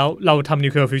จริงๆแล้วเราทำนิ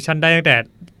วเคลียร์ฟิวชั่นได้ตั้งแต่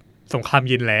สงคราม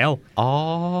เย็นแล้ว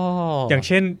อย่างเ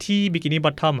ช่นที่บิกินี่บ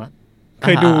อททอมเค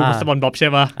ยดูสปอนบ็อบใช่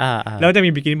ป่ะแล้วจะมี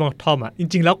บิกินี่บอททอมจ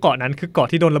ริงๆแล้วเกาะนั้นคือเกาะ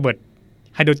ที่โดนระเบิด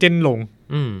ไฮโดรเจนลง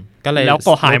ก็เลยแล้วเก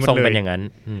าะหายหมดเลยเป็นอย่างนั้น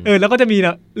แล้วก็จะมี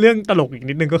เรื่องตลกอีก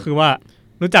นิดนึงก็คือว่า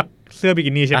รู้จักเสื้อบิ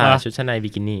กินี่ใช่ป่ะชุดชั้นในบิ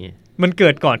กินี่มันเกิ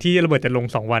ดก่อนที่ระเบิดจะลง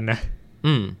2วันนะ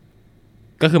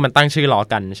ก็คือมันตั้งชื่อล้อ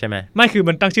กันใช่ไหมไม่คือ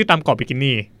มันตั้งชื่อตามเกาะบิกิ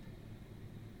นี่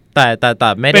แต่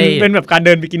ไม่ได้เป็นแบบการเ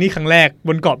ดินบิกินี่ครั้งแรกบ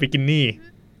นเกาะบิกินี่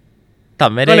แต่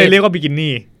ไม่ได้ก็เลยเรียกว่าบิกิ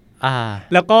นี่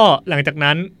แล้วก็หลังจาก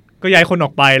นั้นก็ย้ายคนอ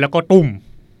อกไปแล้วก็ตุ่ม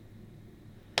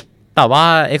แต่ว่า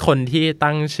ไอ้คนที่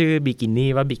ตั้งชื่อบิกินี่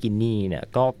ว่าบิกินี่เนี่ย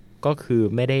ก็คือ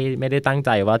ไม่ได้ตั้งใจ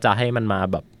ว่าจะให้มันมา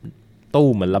แบบตู้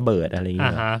เหมือนระเบิดอะไรอย่างเ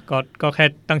งี้ยก็แค่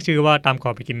ตั้งชื่อว่าตามเกา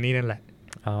ะบิกินี่นั่นแหละ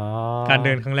การเ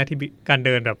ดินครั้งแรกที่การเ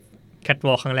ดินแบบแคทว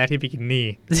อล์คครั้งแรกที่บิกินี่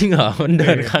จริงเหรอมันเดิ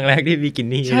นครั้งแรกที่บิกิ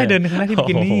นี่ใช่เดินครั้งแรกที่บิ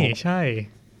กินี่ใช่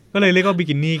ก็เลยเรียกว่าบิ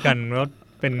กินี่กันแล้ว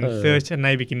เป็นเสื้อชั้นใน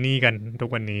บิกินี่กันทุก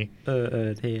วันนี้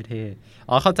เท่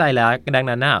เข้าใจแล้วดัง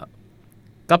นั้นน่ะ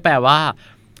ก็แปลว่า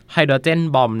ไฮโดรเจน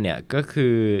บอมเนี่ยก็คื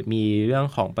อมีเรื่อง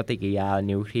ของปฏิกิริยา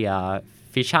นิวเคลียร์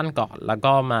ฟิชชันก่อนแล้ว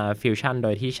ก็มาฟิวชั่นโด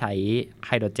ยที่ใช้ไ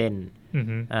ฮโดรเจน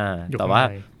แต่ว่า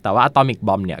อะตอมิกบ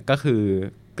อมเนี่ยก็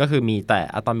คือมีแต่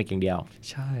อะตอมิกอย่างเดียว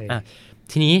ใช่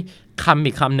ทีนี้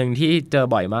อีกคำหนึ่งที่เจอ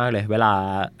บ่อยมากเลยเวลา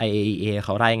IAEA เข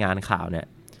ารายงานข่าวเนี่ย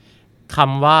ค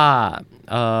ำว่า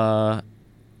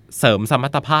เสริมสมร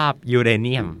รถภาพยูเรเ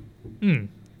นียม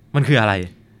มันคืออะไร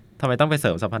ทำไมต้องไปเส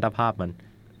ริมสมรรถภาพมัน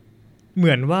เห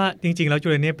มือนว่าจริงๆแล้วยู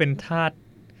เรเนียมเป็นธาตุ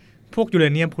พวกยูเร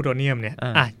เนียมพลูโตเนียมเนี่ย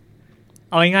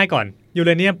เอาง่ายๆก่อนยูเร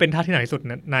เนียมเป็นธาตุที่หนักที่สุด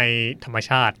ในธรรม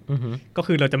ชาติก็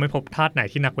คือเราจะไม่พบธาตุไหน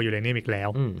ที่หนักกว่ายูเรเนียมอีกแล้ว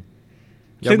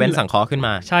ยกเว้นสังเคราะห์ขึ้นม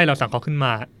าใช่เราสังเคราะห์ขึ้นม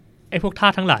าไอ้พวกธา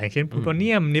ตุทั้งหลายอย่างเช่นพลูโตเนี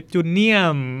ยมเนปจูเนีย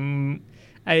ม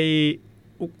ไอ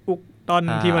อุกตอน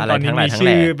ที่มันตอนนี้มี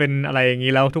ชื่อเป็นอะไรอย่าง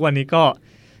นี้แล้วทุกวันนี้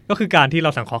ก็คือการที่เร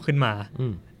าสังเคราะห์ขึ้นมา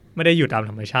ไม่ได้อยู่ตาม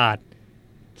ธรรมชาติ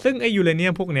ซึ่งไอยูเรเนีย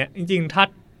มพวกเนี้ยจริงๆธา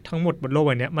ตุทั้งหมดบนโลกใ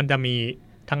บนี้มันจะมี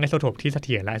ทั้งไอโซโทปที่เส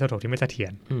ถียรและไอโซโทปที่ไม่เสถีย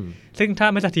รซึ่งถ้า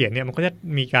ไม่เสถียรเนี่ยมันก็จะ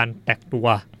มีการแตกตัว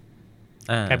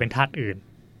กลายเป็นธาตุอื่น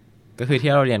ก็คือ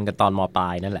ที่เราเรียนกันตอนม.ปลา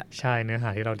ยนั่นแหละใช่เนื้อหา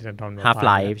ที่เราเรียนตอนม.ปลาย half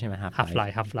life ใช่ไหม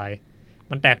half life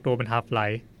มันแตกตัวเป็น half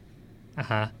life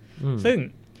ซึ่ง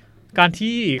การ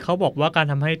ที่เขาบอกว่าการ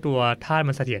ทำให้ตัวธาตุ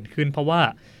มันเสถียรขึ้นเพราะว่า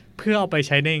เพื่อเอาไปใ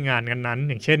ช้ในงานนั้น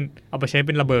อย่างเช่นเอาไปใช้เ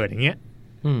ป็นระเบิดอย่างเงี้ย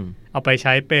เอาไปใ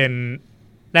ช้เป็น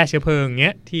แร่เชื้อเพลิงเ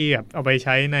งี้ยที่แบบเอาไปใ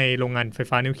ช้ในโรงงานไฟ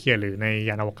ฟ้านิวเคลียร์หรือใน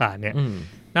ยานอวกาศเนี่ย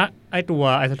นะไอตัว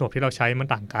ไอโซโทปที่เราใช้มัน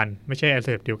ต่างกันไม่ใช่ไอโซ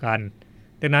โทปเดียวกัน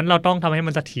ดังนั้นเราต้องทำให้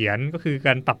มันเสถียรก็คือก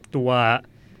ารปรับตัว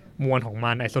มวลของ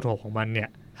มันไอโซโทปของมันเนี่ย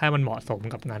ให้มันเหมาะสม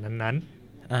กับงานนั้น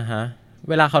ๆ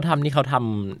เวลาเขาทำนี่เขาท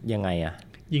ำยังไง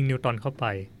ยิงนิวตรอนเข้าไป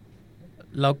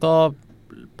แล้วก็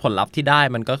ผลลัพธ์ที่ได้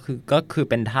มันก็คือ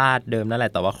เป็นธาตุเดิมนั่นแหล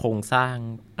ะแต่ว่าโครงสร้าง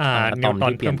อะตอม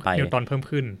ที่เปลี่ยนไปนิวตรอนเพิ่ม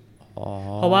ขึ้น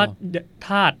เพราะว่าธ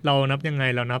าตุเรานับยังไง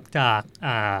เรานับจาก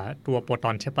ตัวโปรต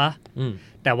อนใช่ปะ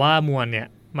แต่ว่ามวลเนี่ย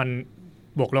มัน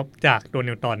บวกลบจากตัว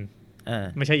นิวตรอน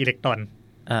ไม่ใช่อิเล็กตรอน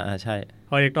ใช่เพ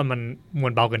ราะอิเล็กตรอนมันมว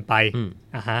ลเบาเกินไป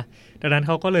ฮะดังนั้นเ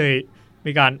ขาก็เลย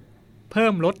มีการเพิ่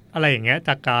มลดอะไรอย่างเงี้ยจ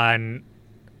ากการ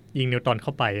ยิงนิวตรอนเข้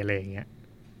าไปอะไรอย่างเงี้ย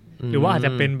หรือว่าอาจจ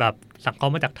ะเป็นแบบสังเคราะ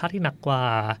ห์มาจากธาตุที่หนักกว่า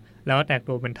แล้วแตก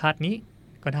ตัวเป็นธาตุนี้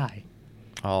ก็ได้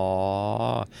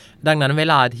ดังนั้นเว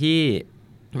ลา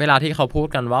ที่เขาพูด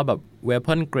กันว่าแบบ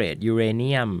weapon grade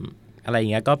uranium อะไรอย่า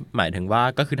งเงี้ยก็หมายถึงว่า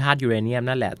ก็คือธาตุยูเรเนียม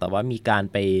นั่นแหละแต่ว่ามีการ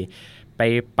ไป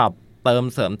ปรับเติม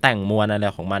เสริมแต่งมวลอะไร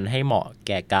ของมันให้เหมาะแ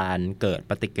ก่การเกิด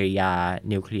ปฏิกิริยา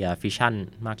นิวเคลียร์ฟิชชัน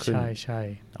มากขึ้นใช่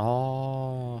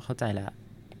เข้าใจแล้ว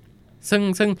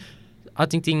ซึ่งเอา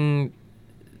จริง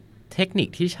ๆเทคนิค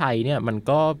ที่ใช้เนี่ยมัน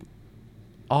ก็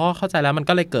เข้าใจแล้วมัน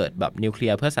ก็เลยเกิดแบบนิวเคลี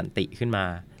ยร์เพื่อสันติขึ้นมา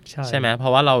ใช่ไหมเพรา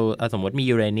ะว่าเราสมมติมี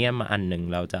ยูเรเนียมมาอันหนึ่ง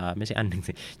เราจะไม่ใช่อันหนึ่ง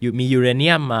สิมียูเรเนี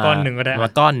ยมมาก้อนหนึ่งก็ได้มา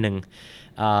ก้อนหนึ่ง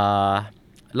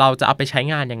เราจะเอาไปใช้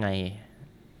งานยังไง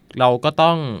เราก็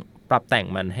ต้องปรับแต่ง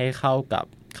มันให้เข้า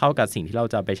กับสิ่งที่เรา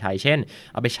จะไปใช้เช่น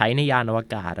เอาไปใช้ในยานอว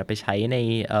กาศเอาไปใช้ใน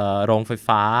โรงไฟ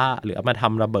ฟ้าหรือเอามาท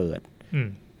ำระเบิด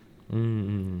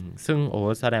ซึ่ง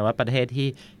แสดงว่าประเทศที่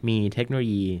มีเทคโนโล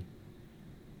ยี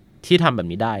ที่ทำแบบ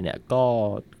นี้ได้เนี่ยก็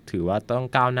ถือว่าต้อง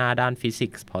ก้าวหน้าด้านฟิสิ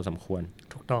กส์พอสมควร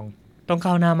ถูกต้อง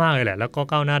ก้าวหน้ามากเลยแหละแล้วก็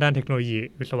ก้าวหน้าด้านเทคโนโลยี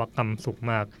วิศวกรรมสูง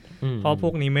มากเพราะพว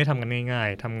กนี้ไม่ทำกันง่าย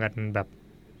ๆทำกันแบบ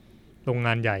โรงง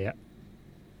านใหญ่อะ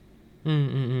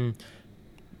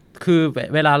คือ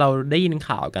เวลาเราได้ยิน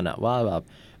ข่าวกันอะว่าแบบ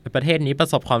ประเทศนี้ประ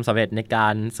สบความสำเร็จในกา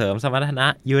รเสริมสมรรถนะ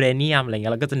ยูเรเนียมอะไรเ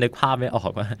งี้ยเราก็จะนึกภาพไม่ออ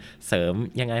กว่าเสริม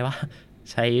ยังไงวะ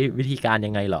ใช้วิธีการ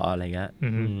ยังไงหรออะไรเงี้ย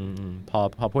พ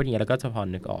อพูดอย่างนี้แล้วก็จะพอ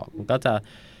นึกออกมัน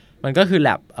ก็คือ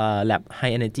lab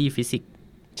high energy physics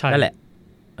นั่นแหละ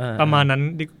ประมาณ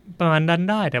นั้น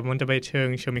ได้แต่มันจะไปเชิง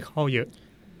เคมีคอลเยอะ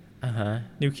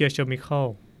นิวเคลียร์เคมีคอล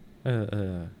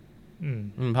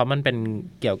เพราะมันเป็น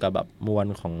เกี่ยวกับแบบมวล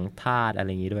ของธาตุอะไร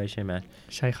อย่างนี้ด้วยใช่ไหม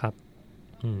ใช่ครับ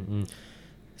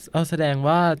แสดง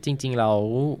ว่าจริงๆเรา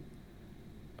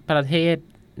ประเทศ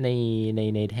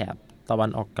ในแถบตะวัน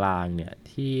ออกกลางเนี่ย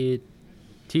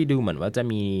ที่ดูเหมือนว่าจะ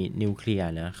มีนิวเคลียร์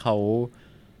นะเข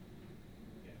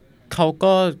า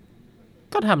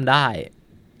ก็ทำได้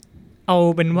เอา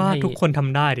เป็นว่าทุกคนท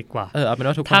ำได้ดีกว่าเอาเป็น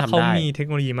ว่าทุกคนทำได้ถ้าเขามีเทคโ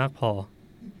นโลยีมากพอ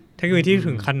เทคโนโลยีที่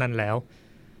ถึงขั้นนั้นแล้ว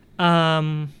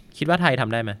คิดว่าไทยท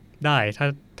ำได้ไหมได้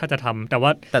ถ้าจะทำแ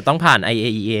ต่ต้องผ่าน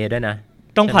IAEA ด้วยนะ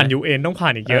ต้องผ่าน UN ต้องผ่า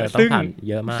นอีกเยอะซึ่ง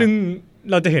เยอะมากซึ่ง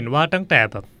เราจะเห็นว่าตั้งแ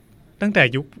ต่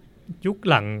ยุค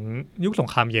หลังยุคสง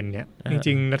ครามเย็นเนี่ยจ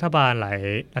ริงๆรัฐบาลหลาย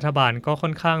รัฐบาลก็ค่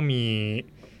อนข้างมี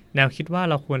แนวคิดว่า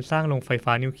เราควรสร้างโรงไฟฟ้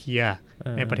านิวเคลียร์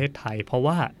ในประเทศไทยเพราะ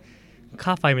ว่าค่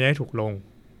าไฟมันจะได้ถูกลง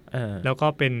แล้วก็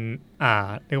เป็น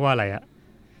เรียกว่าอะไรอะ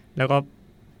แล้วก็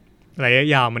ระยะ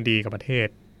ยาวมันดีกับประเทศ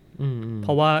เพ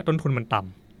ราะว่าต้นทุนมันต่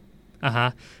ำ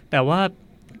แต่ว่า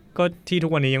ก็ที่ทุ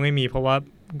กวันนี้ยังไม่มีเพราะว่า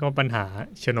ก็ปัญหา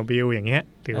เชอร์โนบิลอย่างเงี้ย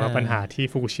หรือว่าปัญหาที่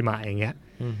ฟุกุชิมะอย่างเงี้ย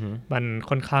มัน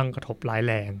ค่อนข้างกระทบร้าย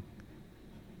แรง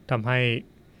ทำให้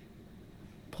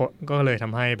ก็เลยท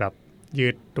ำให้แบบยื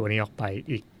ดตัวนี้ออกไป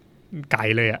อีกไกล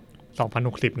เลย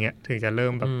2060เงี้ยถึงจะเริ่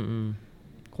มแบบ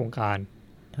โครงการ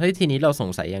เฮ้ยทีนี้เราสง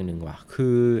สัยอย่างหนึ่งว่ะคื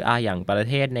ออย่างประ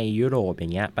เทศในยุโรปอย่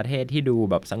างเงี้ยประเทศที่ดู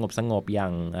แบบสงบอย่า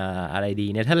งอะไรดี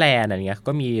เนเธอร์แลนด์อะไรเงี้ย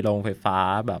ก็มีโรงไฟฟ้า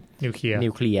แบบนิว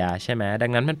เคลียร์ใช่ไหมดั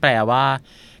งนั้นมันแปลว่า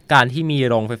การที่มี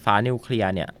โรงไฟฟ้านิวเคลีย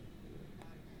ร์เนี่ย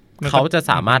เขาจะ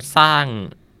สามารถสร้าง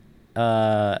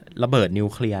ระเบิดนิว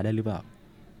เคลียร์ได้หรือเปล่า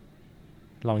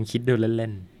ลองคิดดูเล่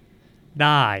นๆไ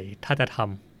ด้ถ้าจะทำ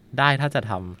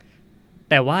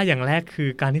แต่ว่าอย่างแรกคือ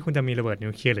การที่คุณจะมีระเบิดนิ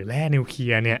วเคลียร์หรือแร่นิวเคลี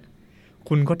ยร์เนี่ย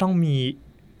คุณก็ต้องมี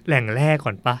แหล่งแร่ก่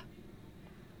อนปะ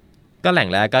ก็แหล่ง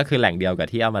แร่ก็คือแหล่งเดียวกับ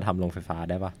ที่เอามาทำโรงไฟฟ้า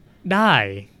ได้ปะได้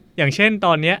อย่างเช่นต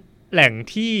อนนี้แหล่ง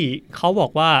ที่เขาบอ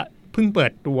กว่าเพิ่งเปิ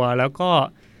ดตัวแล้วก็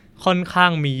ค่อนข้า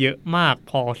งมีเยอะมาก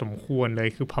พอสมควรเลย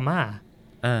คือพม่า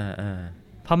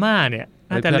พม่าเนี่ย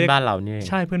น่าจะเรียกเพื่อนบ้านเราเนี่ย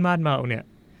ใช่เพื่อนบ้านเราเนี่ย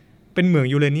เป็นเหมือง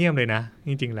ยูเรเนียมเลยนะจ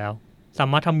ริงๆแล้วสา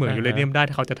มารถทำเหมืองยูเรเนียมได้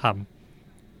ถ้าเขาจะท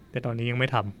ำแต่ตอนนี้ยังไม่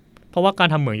ทำเพราะว่าการ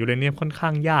ทำเหมืองยูเรเนียมค่อนข้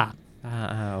างยาก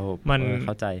มันเ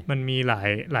ข้าใจมันมีห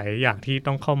ลายอย่างที่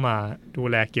ต้องเข้ามาดู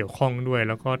แลเกี่ยวข้องด้วยแ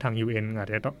ล้วก็ทาง UN อาจ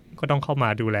จะก็ต้องเข้ามา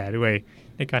ดูแลด้วย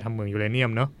ในการทำเหมืองยูเรเนีย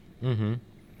มเนาะ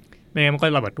ไม่งั้นมันก็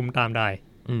ระเบิดตุ้มตามได้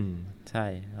ใช่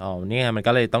นี่มัน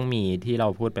ก็เลยต้องมีที่เรา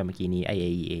พูดไปเมื่อกี้นี้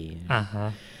IAEA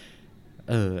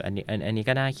อันนี้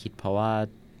ก็น่าคิดเพราะว่า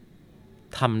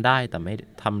ทำได้แต่ไม่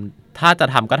ทำถ้าจะ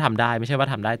ทำก็ทำได้ไม่ใช่ว่า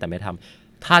ทำได้แต่ไม่ท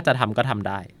ำถ้าจะทำก็ทำ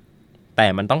ได้แต่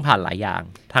มันต้องผ่านหลายอย่าง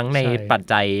ทั้งในปัจ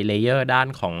จัยเลเยอร์ด้าน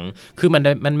ของคือมั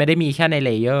นไม่ได้มีแค่ในเ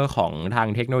ลเยอร์ของทาง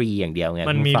เทคโนโลยีอย่างเดียวไง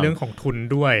มันมีเรื่องของทุน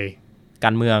ด้วยก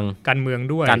ารเมือง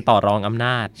ด้วยการต่อรองอำน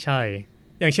าจใช่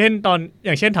อย่างเ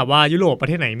ช่นถามว่ายุโรปประ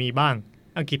เทศไหนมีบ้าง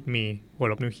อังกฤษมีหัว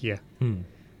รบนิวเคลียร์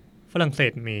ฝรั่งเศ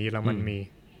สมีเยอรมันมี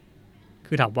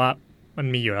คือถามว่า มัน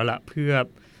มีอยู่แล้วล่ะเพื่อ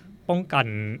ป้องกัน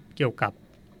เกี่ยวกับ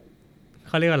เ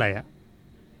ขาเรียกอะไรอ่ะ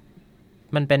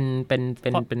มันเป็น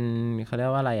เขาเรีย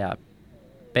กว่าอะไรอ่ะ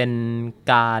เป็น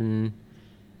การ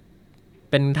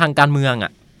เป็นทางการเมืองอ่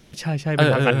ะใช่เป็น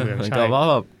ทางการเมืองใช่แต่ว่า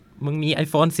แบบมึงมี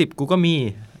iPhone 10กูก็มี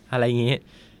อะไรอย่างงี้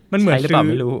มันเหมือนซื้อ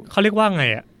ไม่รู้เขาเรียกว่าไง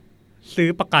อ่ะซื้อ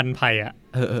ประกันภัยอ่ะ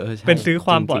เป็นซื้อค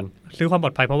วามปลอ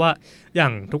ดภัยเพราะว่าอย่า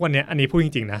งทุกวันนี้อันนี้พูดจ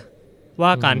ริงๆนะว่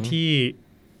าการที่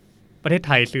ประเทศไ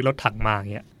ทยซื้อรถถังมา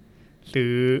เงี้ยซื้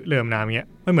อเรือดำน้ำเงี้ย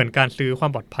มันเหมือนการซื้อควา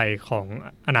มปลอดภัยของ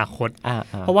อนาคต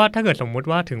เพราะว่าถ้าเกิดสมมุติ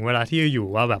ว่าถึงเวลาที่อยู่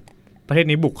ว่าแบบประเทศ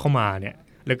นี้บุกเข้ามาเนี่ย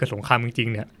หรือเกิดสงครามจริง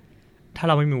ๆเนี่ยถ้าเ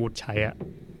ราไม่มีอาวุธใช้อ่ะ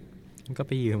ก็ไ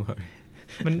ปยืมเขา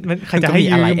มันใครจะให้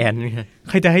ยืม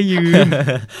ใครจะให้ยืม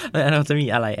เราจะมี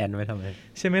อะไรแอนไว้ทำไม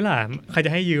ใช่ไหมล่ะใครจ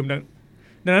ะให้ยืม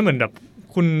ดังนั้นเหมือนแบบ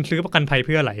คุณซื้อประกันภัยเ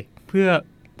พื่ออะไรเพื่อ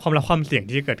ความเสี่ยง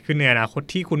ที่จะเกิดขึ้นในอนาคต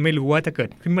ที่คุณไม่รู้ว่าจะเกิด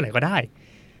ขึ้นเมื่อไหร่ก็ได้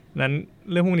นั้น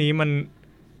เรื่องพวกนี้มัน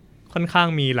ค่อนข้าง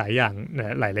มีหลายอย่าง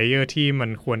หลายเลเยอร์ที่มัน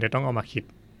ควรจะต้องเอามาคิด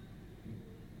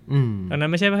ดังนั้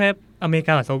นไม่ใช่แค่อเมริก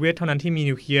ากับโซเวียตเท่านั้นที่มี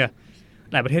นิวเคลียร์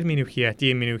หลายประเทศมีนิวเคลียร์จี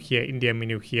นมีนิวเคลียร์อินเดียมี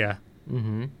นิวเคลียร์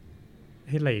ประ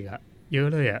เทศอะไรอีกอะเยอะ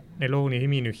เลยอะในโลกนี้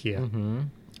ที่มีนิวเคลียร์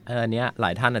อันเนี้ยหล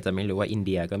ายท่านอาจจะไม่รู้ว่าอินเ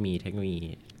ดียก็มีเทคโนโลยี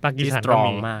ปากีสถานสตรอ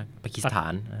งมากปากีสถ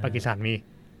านมี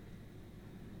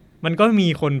มันก็มี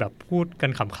คนแบบพูดกั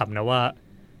นขำๆนะว่า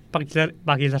ป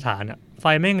ากีสถานอะไฟ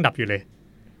แม่งดับอยู่เลย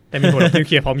แต่มีหัวนิวเ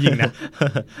คลียร์พร้อมยิงนะ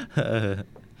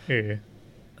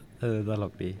ตล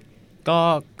กดีก็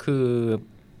คือ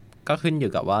ก็ขึ้นอ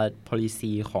ยู่กับว่า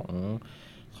policy ข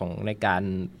องในการ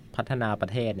พัฒนาประ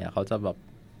เทศเนี่ยเขาจะแบบ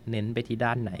เน้นไปที่ด้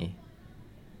านไหน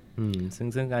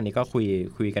ซึ่งอันนี้ก็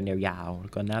คุยกันยาว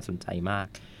ๆก็น่าสนใจมาก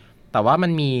แต่ว่ามั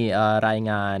นมีราย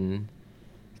งาน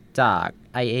จาก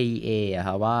IAEA อะค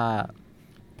รับว่า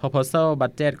proposal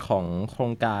budget ของโคร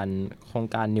งก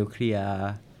ารนิวเคลียร์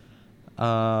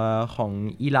ของ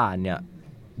อิหร่านเนี่ย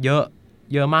เย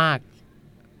อะมาก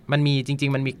มันมีจริ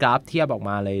งๆมันมีกราฟเทียบออก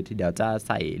มาเลยเดี๋ยวจะใ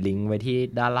ส่ลิงก์ไว้ที่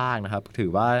ด้านล่างนะครับถื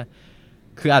อว่า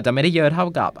คืออาจจะไม่ได้เยอะเท่า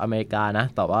กับอเมริกานะ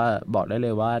แต่ว่าบอกได้เล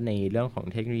ยว่าในเรื่องของ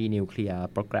เทคโนโลยีนิวเคลียร์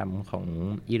โปรแกรมของ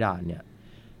อิหร่านเนี่ย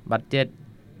บัดเจ็ต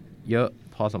เยอะ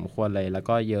พอสมควรเลยแล้ว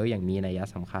ก็เยอะอย่างมีนัย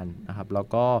สำคัญนะครับแล้ว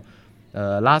ก็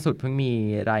ล่าสุดเพิ่งมี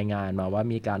รายงานมาว่า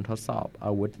มีการทดสอบอ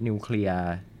าวุธนิวเคลีย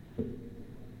ร์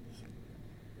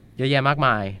เยอะแยะมากม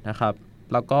ายนะครับ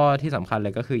แล้วก็ที่สำคัญเล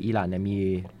ยก็คืออิหร่านเนี่ยมี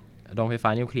โรงไฟฟ้า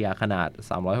นิวเคลียร์ขนาด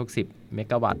360เม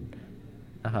กะวัตต์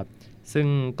นะครับซึ่ง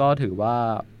ก็ถือว่า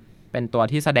เป็นตัว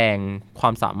ที่แสดงควา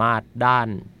มสามารถด้าน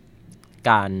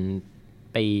การ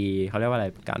ไปเขาเรียกว่าอะไร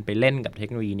การไปเล่นกับเทค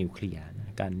โนโลยีนิวเคลียร์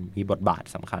การมีบทบาท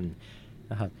สำคัญ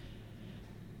นะครับ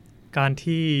การ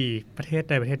ที่ประเทศ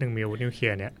ใดประเทศหนึ่งมีอาวุธนิวเคลี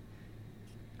ยร์เนี่ย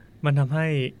มันทำให้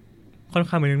ค่อน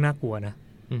ข้างเป็นเรื่องน่ากลัวนะ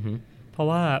เพราะ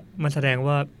ว่ามันแสดง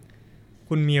ว่า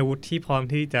คุณมีอาวุธที่พร้อม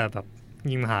ที่จะแบบ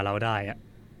ยิงมาหาเราได้อะ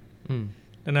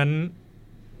ดังนั้น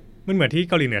มันเหมือนที่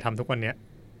เกาหลีเหนือทำทุกวันนี้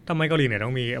ทำไมเกาหลีเหนือต้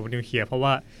องมีอาวุธนิวเคลียร์เพราะว่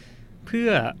าเพื่อ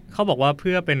เขาบอกว่าเ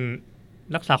พื่อเป็น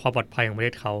รักษาความปลอดภัยของประเท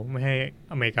ศเขาไม่ให้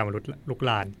อเมริกามาลุก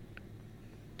ลาน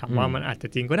ถามว่ามันอาจจะ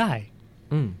จริงก็ได้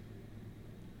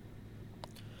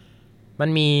มัน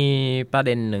มีประเ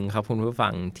ด็นหนึ่งครับคุณผู้ฟั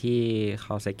งที่เข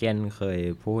าเซเกนเคย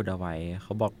พูดเอาไว้เข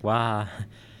าบอกว่า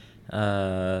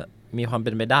มีความเ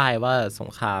ป็นไปได้ว่าสง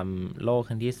ครามโลกค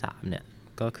รั้งที่3เนี่ย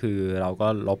ก็คือเราก็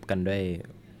ลบกันด้วย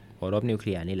หัวรบนิวเค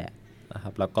ลียร์นี่แหละนะค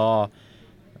รับแล้วก็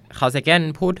เขาเซเกน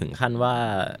พูดถึงขั้นว่า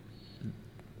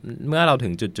เมื่อเราถึ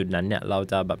งจุดนั้นเนี่ยเรา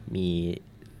จะแบบ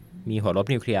มีหัวรบ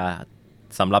นิวเคลียร์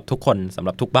สำหรับทุกคนสำห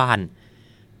รับทุกบ้าน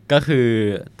ก็คือ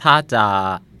ถ้าจะ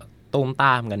ตุ้มต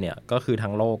ามกันเนี่ยก็คือ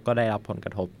ทั้งโลกก็ได้รับผลกร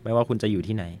ะทบไม่ว่าคุณจะอยู่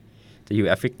ที่ไหนจะอยู่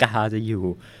แอฟริกาจะอ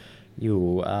ยู่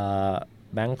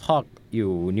แบงคอกอ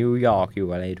ยู่นิวยอร์กอยู่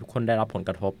อะไรทุกคนได้รับผลก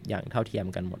ระทบอย่างเท่าเทียม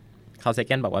กันหมดเขาเซเ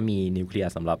กนบอกว่ามีนิวเคลีย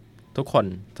ร์สำหรับทุกคน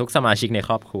ทุกสมาชิกในค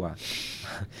รอบครัว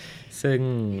ซึ่ง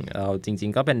จริ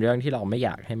งๆก็เป็นเรื่องที่เราไม่อย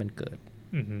ากให้มันเกิด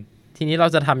ทีนี้เรา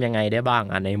จะทำยังไงได้บ้าง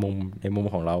ในมุม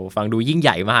ของเราฟังดูยิ่งให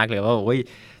ญ่มากเลยว่าโอ้ย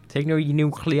เทคโนโลยีนิ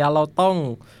วเคลียร์เราต้อง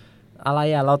อะไร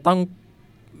เราต้อง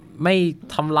ไม่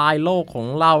ทำลายโลกของ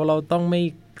เราต้องไม่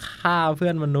ฆ่าเพื่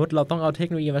อนมนุษย์เราต้องเอาเทค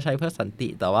โนโลยีมาใช้เพื่อสันติ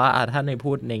แต่ว่าถ้าใน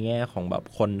พูดในแง่ของแบบ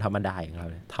คนธรรมดาอย่างเรา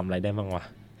เนี่ยทำอะไรได้บ้างวะ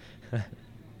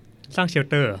สร้างเชล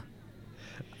เตอร์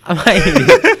ไม่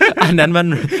อันนั้น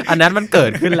มันเกิ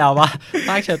ดขึ้นแล้วว่าส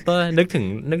ร้างเชลเตอร์นึก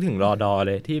ถึงรอดอเ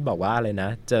ลยที่บอกว่าอะไรนะ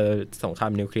เจอสงครา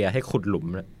มนิวเคลียร์ให้ขุดหลุม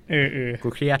กู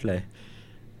เครียดเลย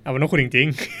เอามันต้องขุดจริง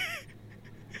ๆ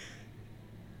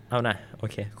เอานะโอ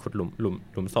เคขุดห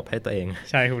ลุมศพให้ตัวเอง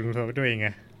ใช่ขุดหลุมศพให้ตัวเองไง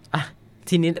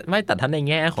ทีนี้ไม่แต่ท่านใน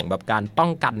แง่ของแบบการป้อ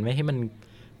งกันไม่ให้มัน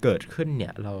เกิดขึ้นเนี่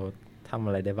ยเราทำอ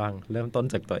ะไรได้บ้างเริ่มต้น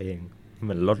จากตัวเองเห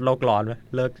มือนลดโลกร้อนไหม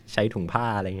เลิกใช้ถุงผ้า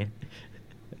อะไรเงี้ย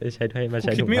ใช้ด้วยมาใ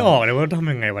ช้ คิดไม่ออกเลยว่าท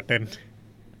ำยังไงวะเติ้ล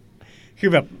คือ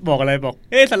แบบบอกอะไรบอก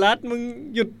สลัดมึง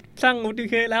หยุดสร้างนิว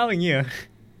เคลียร์แล้วอย่างเงี้ย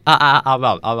เอาแ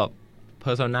บบเพ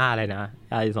อร์โซนาอะไรนะ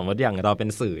สมมติอย่างเราเป็น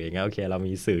สื่ออย่างเงี้ยโอเคเรา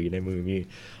มีสื่อในมือมี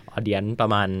ออเดียนประ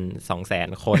มาณ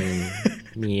 200,000 คน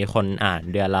มีคนอ่าน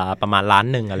เดือนละประมาณ1 ล้าน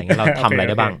อะไรเงี้ยเราทำอะไร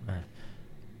ได้บ้าง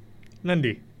นั่น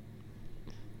ดิ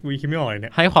กูคิดไม่ออกเลยเนี่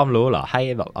ยให้ความรู้เหรอให้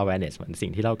แบบ awareness เหมือนสิ่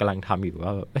งที่เรากำลังทำอยู่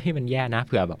ว่าเฮ้ยมันแย่นะเ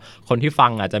ผื่อแบบคนที่ฟั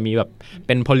งอาจจะมีแบบเ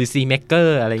ป็น policy maker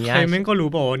อะไรเงี้ยใครแม่งก็รู้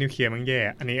ป่าวว่านิวเคลียร์มันแย่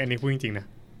อันนี้พูดจริงๆนะ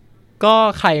ก็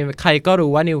ใครก็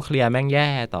รู้ว่านิวเคลียร์แม่งแย่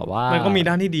แต่ว่ามันก็มี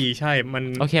ด้านที่ดีใช่มัน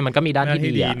โอเคมันก็มีด้าน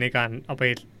ที่ดีในการเอา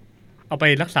ไป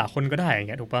รักษาคนก็ได้อย่าง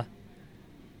เงี้ยถูกปะ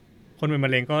คนเป็นมะ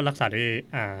เร็งก็รักษาด้วย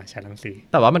ฉายรังสี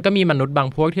แต่ว่ามันก็มีมนุษย์บาง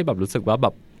พวกที่แบบรู้สึกว่าแบ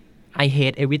บ I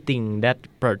hate everything that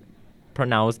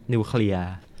pronounce nuclear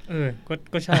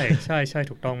ก็ใช่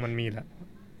ถูกต้องมันมีแหละ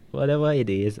whatever it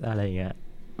is อะไรเงี้ย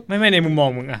ไม่ในมุมมอง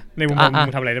มึงอะในมุมมอง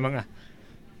มึงทำอะไรได้บ้างอะ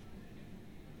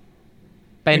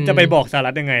จะไปบอกสห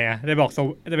รัฐยังไงอะจะไปบอ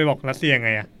กรัสเซียยังไง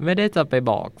อะไม่ได้จะไป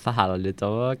บอกสหรัฐหรือจะ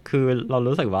ว่าคือเรา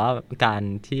รู้สึกว่าการ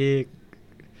ที่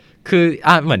คือ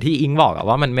เหมือนที่อิงบอกอะ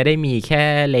ว่ามันไม่ได้มีแค่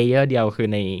เลเยอร์เดียวคือ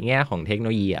ในแง่ของเทคโนโ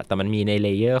ลยีอะแต่มันมีในเล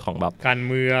เยอร์ของแบบการ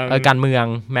เมือง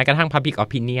แม้กระทั่ง public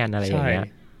opinion อะไรอย่างเงี้ย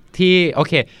ที่โอ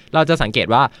เคเราจะสังเกต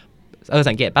ว่า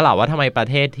สังเกตป่ะล่ะว่าทำไมประ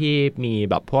เทศที่มี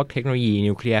แบบพวกเทคโนโลยี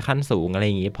นิวเคลียร์ขั้นสูงอะไร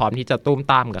อย่างงี้พร้อมที่จะตุ้ม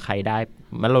ตามกับใครได้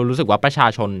มันเรารู้สึกว่าประชา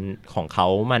ชนของเขา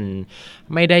มัน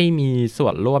ไม่ได้มีส่ว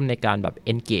นร่วมในการแบบ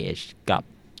engage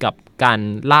กับการ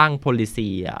ร่าง policy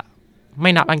อ่ะไ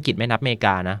ม่นับอังกฤษไม่นับอเมริก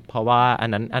านะเพราะว่าอัน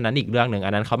นั้นอีกเรื่องนึงอั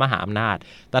นนั้นเขามหาอำนาจ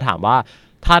แต่ถามว่า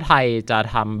ถ้าไทยจะ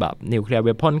ทำแบบนิวเคลียร์เว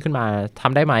พอนขึ้นมาท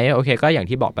ำได้ไหมโอเคก็อย่าง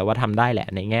ที่บอกไปว่าทำได้แหละ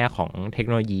ในแง่ของเทคโ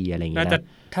นโลยีอะไรอย่างเงี้ยนะ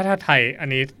ถ้าไทยอัน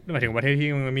นี้หมายถึงประเทศที่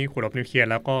มันมีขุดรบนิวเคลียร์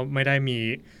แล้วก็ไม่ได้มี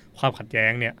ความขัดแย้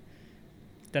งเนี่ย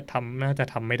น่าจะ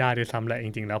ทำไม่ได้ด้วยซ้ำแหละจ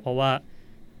ริงๆแล้วเพราะว่า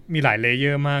มีหลายเลเย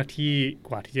อร์มากที่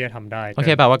กว่าที่จะทำได้โอเค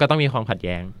แปลว่าก็ต้องมีความขัดแ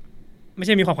ย้งไม่ใ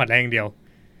ช่มีความขัดแย้งอย่างเดียว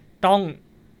ต้อ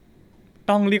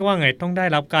งเรียกว่าไงต้องได้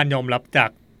รับการยอมรับจาก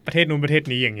ประเทศนู้นประเทศ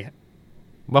นี้อย่างเงี้ย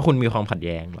ว่าคุณมีความขัดแ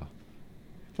ย้งเหรอ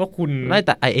ว่าคุณไม่แ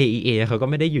ต่ IAEA เขาก็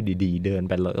ไม่ได้อยู่ดีๆเดิน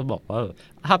ไปแล้วก็บอกว่า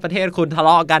ถ้าประเทศคุณทะเล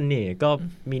าะกันนี่ก็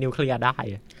มีนิวเคลียร์ได้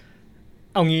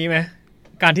เอางี้ไหม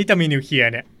การที่จะมีนิวเคลียร์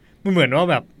เนี่ยมันเหมือนว่า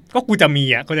แบบก็กูจะมี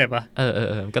เข้าใจปะ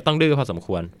ก็ต้องดื้อพอสมค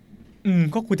วร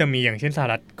ก็กูจะมีอย่างเช่นสห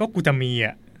รัฐก็กูจะมี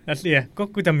รัสเซียก็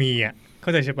กูจะมีเข้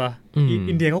าใจใช่ปะ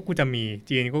อินเดียก็กูจะมี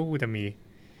จีนก็กูจะมี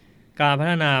การพั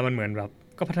ฒนามันเหมือนแบบ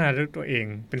ก็พัฒนาด้วยตัวเอง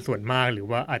เป็นส่วนมากหรือ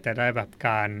ว่าอาจจะได้แบบก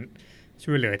าร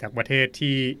ช่วยเหลือจากประเทศ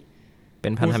ที่เป็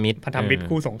นพันธมิตร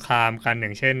คู่สงครามกันอย่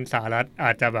างเช่นสหรัฐอ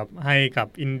าจจะแบบให้กับ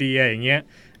อินเดียอย่างเงี้ย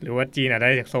หรือว่าจีนอาจจะไ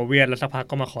ด้จากโซเวียตแล้วสักพัก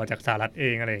ก็มาขอจากสหรัฐเอ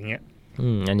งอะไรอย่างเงี้ย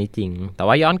อันนี้จริงแต่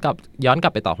ว่าย้อนกลั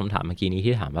บไปตอบคำถามเมื่อกี้นี้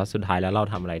ที่ถามว่าสุดท้ายแล้วเรา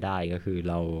ทำอะไรได้ก็คือ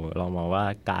เรามองว่า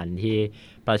การที่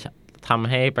ทำ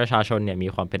ให้ประชาชนเนี่ยมี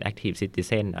ความเป็น active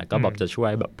citizen ก็แบบจะช่ว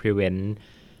ยแบบ prevent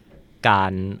กา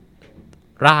ร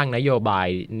ร่างนโยบาย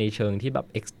ในเชิงที่แบบ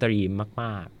extreme ม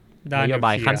ากๆนโยบ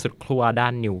ายขั้นสุดขั้วด้า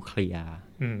นนิวเคลียร์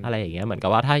อะไรอย่างเงี้ยเหมือนกับ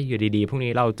ว่าถ้าอยู่ดีๆพรุ่ง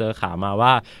นี้เราเจอข่าวมาว่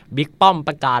าบิ๊กป้อมป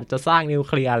ระกาศจะสร้างนิว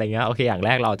เคลียร์อะไรเงี้ยโอเคอย่างแร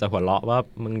กเราจะหัวเราะว่า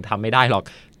มึงทำไม่ได้หรอก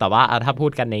แต่ว่าถ้าพู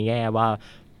ดกันในแง่ว่า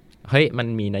เฮ้ยมัน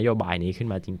มีนโยบายนี้ขึ้น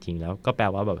มาจริงๆแล้วก็แปล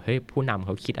ว่าแบบเฮ้ยผู้นำเข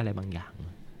าคิดอะไรบางอย่าง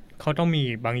เขาต้องมี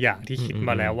บางอย่างที่คิด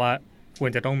มาแล้วว่าควร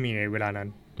จะต้องมีในเวลานั้น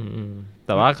แ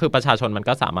ต่ว่าคือประชาชนมัน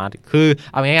ก็สามารถคือ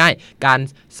เอาง่ายๆการ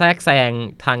แทรกแซง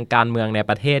ทางการเมืองใน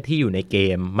ประเทศที่อยู่ในเก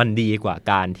มมันดีกว่า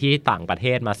การที่ต่างประเท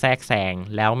ศมาแทรกแซง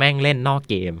แล้วแม่งเล่นนอก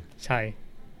เกมใช่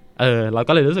เรา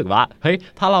ก็เลยรู้สึกว่าเฮ้ย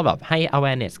ถ้าเราแบบให้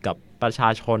awareness กับประชา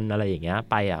ชนอะไรอย่างเงี้ย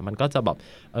ไปมันก็จะแบบ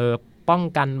ป้อง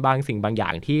กันบางสิ่งบางอย่า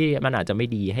งที่มันอาจจะไม่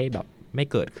ดีให้แบบไม่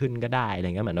เกิดขึ้นก็ได้อะไรเ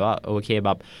งี้ยเหมือนว่าโอเคแบ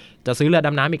บจะซื้อเรือด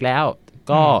ำน้ำอีกแล้ว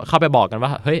ก็เข้าไปบอกกันว่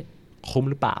าเฮ้ยคุ้ม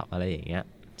หรือเปล่าอะไรอย่างเงี้ย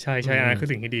ใช่อันนั้นคือ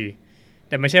สิ่งที่ดี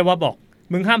แต่ไม่ใช่ว่าบอก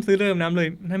มึงห้ามซื้อเรือดำน้ำเลย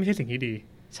นั่นไม่ใช่สิ่งที่ดี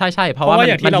ใช่เพราะว่ามัน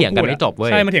เถียงกันไม่จบเว้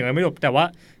ยใช่มันเถียงกันไม่จบแต่ว่า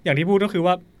อย่างที่พูดก็คือ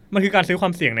ว่ามันคือการซื้อควา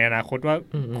มเสี่ยงในอนาคตว่า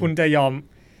คุณจะยอม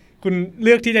คุณเ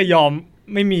ลือกที่จะยอม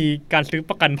ไม่มีการซื้อ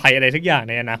ประกันภัยอะไรสักอย่าง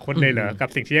ในอนาคตเลยเหรอกับ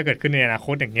สิ่งที่จะเกิดขึ้นในอนาค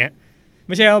ตอย่างเงี้ยไ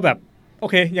ม่ใช่ว่าแบบโอ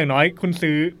เคอย่างน้อยคุณ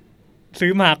ซื้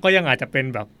อมาก็ยังอาจจะเป็น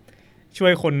แบบช่ว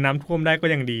ยคนน้ำท่วมได้ก็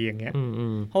ยังดีอย่างเงี้ย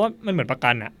เพราะว่ามันเหมือนประ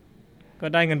กัน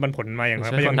ก็ได้เงินปันผลมาอย่างน้อ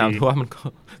ยก็ยังดีน้ำท่วมมัน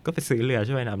ก็ไปซื้อเรือ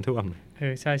ช่วยน้ำท่วม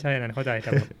ใช่นั้นเข้าใจแ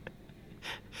ต่แบบ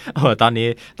ตอน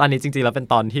นี้จริงๆแล้วเป็น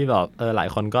ตอนที่แบบหลาย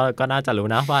คนก็น่าจะรู้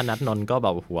นะว่านัทนนท์ก็แบ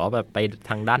บหัวแบบไป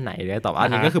ทางด้านไหนเลยแต่ว่าอัน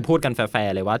นี้ก็คือพูดกันแฟ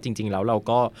ร์ๆเลยว่าจริงๆแล้วเรา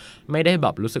ก็ไม่ได้แบ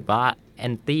บรู้สึกว่าแอ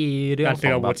นตี้เรื่องข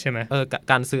องแบบ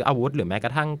การซื้ออาวุธหรือแม้กร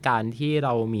ะทั่งการที่เร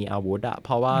ามีอาวุธเพ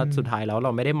ราะว่าสุดท้ายแล้วเร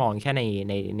าไม่ได้มองแค่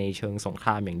ในเชิงสงคร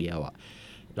ามอย่างเดียว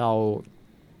เรา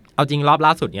เอาจริงรอบล่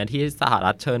าสุดเนี่ยที่สห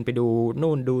รัฐเชิญไปดู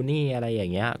นู่นดูนี่อะไรอย่า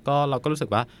งเงี้ยก็เราก็รู้สึก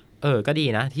ว่าก็ดี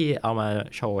นะที่เอามา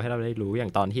โชว์ให้เราได้รู้อย่า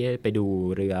งตอนที่ไปดู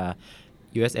เรือ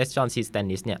USS John C.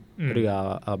 Stannis เนี่ยเรือ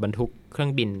บรรทุกเครื่อ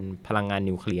งบินพลังงาน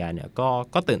นิวเคลียร์เนี่ย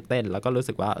ก็ตื่นเต้นแล้วก็รู้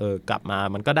สึกว่ากลับมา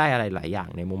มันก็ได้อะไรหลายอย่าง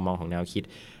ในมุมมองของแนวคิด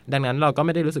ดังนั้นเราก็ไ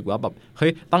ม่ได้รู้สึกว่าแบบเฮ้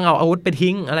ยต้องเอาอาวุธไป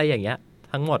ทิ้งอะไรอย่างเงี้ย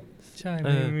ทั้งหมดใช่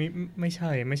ไม่ใ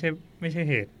ช่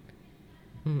เหตุ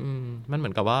มันเหมื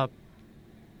อนกับว่า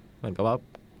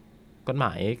กฎหม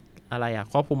ายอะไร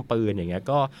ควบคุมปืนอย่างเงี้ย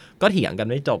ก็เถียงกัน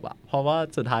ไม่จบเพราะว่า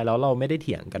สุดท้ายแล้วเราไม่ได้เ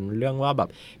ถียงกันเรื่องว่าแบบ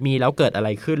มีแล้วเกิดอะไร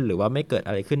ขึ้นหรือว่าไม่เกิดอ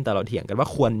ะไรขึ้นแต่เราเถียงกันว่า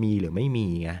ควรมีหรือไม่มี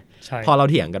ไงพอเรา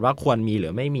เถียงกันว่าควรมีหรื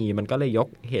อไม่มีมันก็เลยยก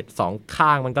เหตุสองข้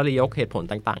างมันก็เลยยกเหตุผล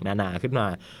ต่างๆนานาขึ้นมา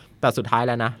แต่สุดท้ายแ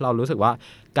ล้วนะเรารู้สึกว่า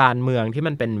การเมืองที่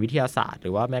มันเป็นวิทยาศาสตร์ห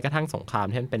รือว่าแม้กระทั่งสงคราม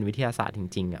ที่มันเป็นวิทยาศาสตร์จ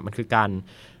ริงๆมันคือการ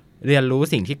เรียนรู้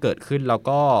สิ่งที่เกิดขึ้นแล้ว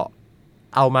ก็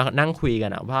เอามานั่งคุยกั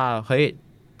นว่าเฮ้ย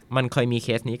มันเคยมีเค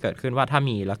สนี้เกิดขึ้นว่าถ้า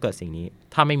มีแล้วเกิดสิ่งนี้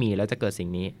ถ้าไม่มีแล้วจะเกิดสิ่ง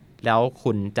นี้แล้ว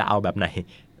คุณจะเอาแบบไหน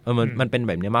มันเป็นแ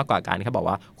บบนี้มากกว่าการแค่บอก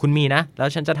ว่าคุณมีนะแล้ว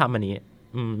ฉันจะทำอันนี้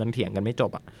มันเถียงกันไม่จ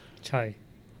บใช่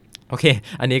โอเค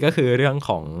อันนี้ก็คือเรื่องข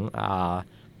อง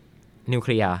นิวเค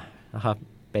ลียร์นะครับ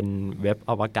เป็นเว็บ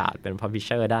อวกาศเป็นพับลิเช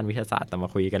อร์ด้านวิทยาศาสตร์แต่มา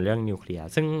คุยกันเรื่องนิวเคลียร์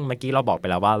ซึ่งเมื่อกี้เราบอกไป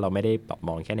แล้วว่าเราไม่ได้ม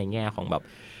องแค่ในแง่ของแบบ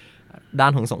ด้า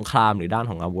นของสงครามหรือด้าน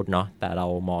ของอาวุธเนาะแต่เรา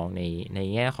มองใน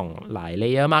แง่ของหลายเล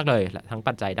เยอร์มากเลยทั้ง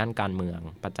ปัจจัยด้านการเมือง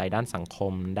ปัจจัยด้านสังค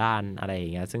มด้านอะไรอย่า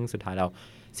งเงี้ยซึ่งสุดท้ายเรา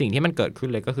สิ่งที่มันเกิดขึ้น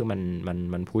เลยก็คือ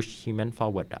มัน push human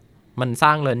forward มันสร้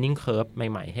าง learning curve ใ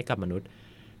หม่ๆให้กับมนุษย์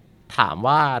ถาม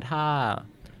ว่า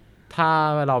ถ้า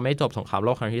เราไม่จบสงครามโล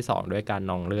กครั้งที่2ด้วยการ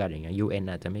นองเลือดอย่างเงี้ย UN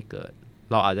อาจจะไม่เกิด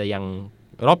เราอาจจะยัง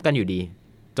รบกันอยู่ดี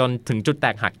จนถึงจุดแต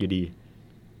กหักอยู่ดี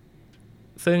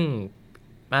ซึ่ง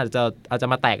อาจจะ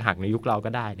มาแตกหักในยุคเราก็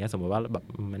ได้เนี่ยสมมติว่าแบบ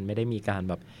มันไม่ได้มีก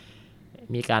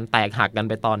ารแตกหักกัน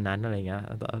ไปตอนนั้นอะไรเงี้ย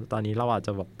ตอนนี้เราอาจจ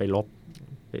ะแบบไปลบ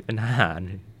ไปเป็นทหาร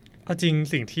เอาจริง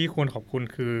สิ่งที่ควรขอบคุณ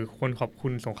คือควรขอบคุ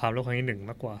ณสงครามโลกครั้งที่1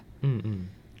มากกว่า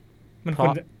มัน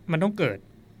ต้องเกิด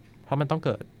เพราะมันต้องเ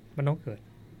กิ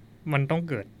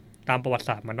ดตามประวัติศ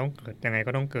าสตร์มันต้องเกิดยังไง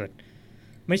ก็ต้องเกิด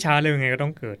ไม่ช้าเร็วยังไงก็ต้อ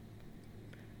งเกิด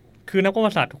คือนักประวั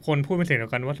ติศาสตร์ทุกคนพูดเป็นเสียงเดีย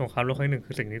วกันว่าสงครามโลกครั้งที่1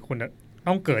คือสิ่งที่ควร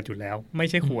ต้องเกิดอยู่แล้วไม่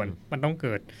ใช่ควรมันต้องเ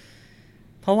กิด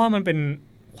เพราะว่ามันเป็น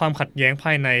ความขัดแย้งภ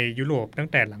ายในยุโรปตั้ง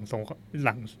แต่หลั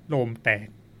งโรมแตก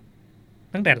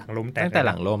ตั้งแต่หลังโรมแต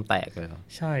กเลย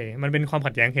ใช่มันเป็นความ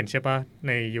ขัดแย้งเห็นใช่ปะใ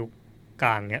นยุคก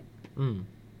ลางเนี้ย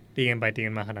ตีกันไปตี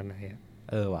กันมาขนาดไหน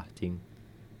ว่ะจริง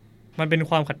มันเป็น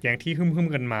ความขัดแย้งที่หึ่ม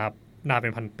กันมานานเป็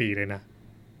นพันปีเลยนะ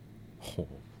โห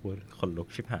คนลุก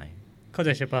ชิบหายเข้าใจ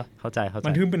ใช่ปะเข้าใจมั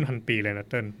นหึ่มเป็นพันปีเลยนะ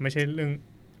เติ้ลไม่ใช่เรื่อง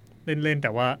เล่นๆแ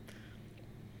ต่ว่า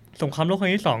สงครามโลกครั้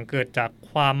งที่2เกิดจาก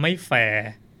ความไม่แฟร์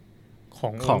ขอ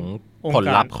งผล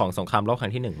ลัพธ์ของสงครามโลกครั้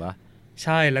งที่1วะใ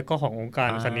ช่แล้วก็ขององค์การ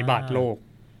สันนิบาตโลก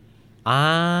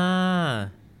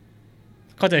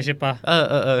เข้าใจใช่ปะ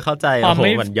เข้าใจโอ้โห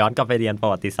มันย้อนกลับไปเรียนประ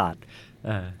วัติศาสตร์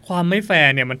ความไม่แฟ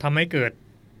ร์เนี่ยมันทำให้เกิด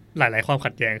หลายๆความ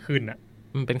ขัดแย้งขึ้น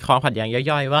มันเป็นความขัดแย้ง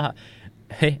ย่อยๆว่า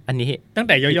เฮ้ยอันนี้ตั้งแ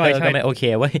ต่ย่อยๆใช่ก็ไม่โอเค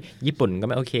เว้ยญี่ปุ่นก็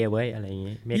ไม่โอเคเว้ยอะไรอย่าง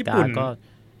งี้อเมริกาก็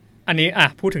อันนี้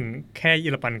พูดถึงแค่เย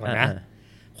อรมันก่อนนะ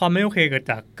ความไม่โอเคเกิด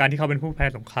จากการที่เขาเป็นผู้แพ้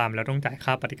สงครามแล้วต้องจ่ายค่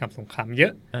าปฏิกรรมสงครามเยอ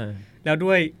ะแล้ว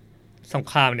ด้วยสง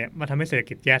ครามเนี่ยมันทำให้เศรษฐ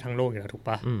กิจแย่ทั้งโลกอยู่แล้วถูก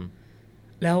ปะ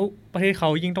แล้วประเทศเขา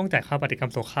ยิ่งต้องจ่ายค่าปฏิกรร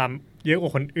มสงครามเยอะกว่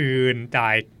าคนอื่นจ่า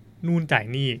ยนู่นจ่าย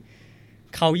นี่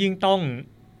เขายิ่งต้อง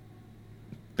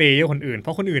เปย์เยอะคนอื่นเพร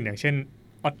าะคนอื่นอย่างเช่น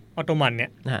ออตโตมันเนี่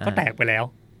ยก็แตกไปแล้ว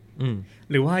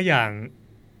หรือว่าอย่าง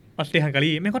ออสเตรียฮังกา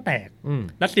รีไม่ก็แตก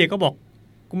รัสเซียก็บอก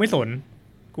กูไม่สน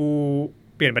กู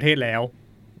เปลี่ยนประเทศแล้ว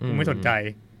กูไม่สนใจ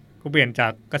กูเปลี่ยนจา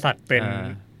กกษัตริย์เป็น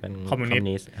คอมมิว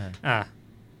นิสต์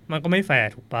มันก็ไม่แฟร์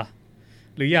ถูกปะ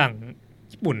หรืออย่าง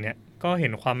ญี่ปุ่นเนี่ยก็เห็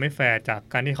นความไม่แฟร์จาก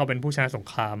การที่เขาเป็นผู้ชนะสง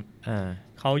คราม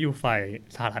เขาอยู่ฝ่าย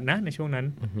สหรัฐนะในช่วงนั้น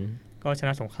ก็ชน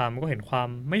ะสงครามก็เห็นความ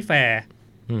ไม่แฟร์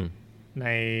ใน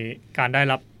การได้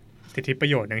รับสิทธิประ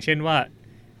โยชน์อย่างเช่นว่า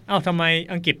อ้าวทำไม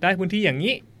อังกฤษได้พื้นที่อย่าง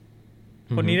นี้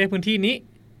คนนี้ได้พื้นที่นี้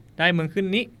ได้เมืองขึ้น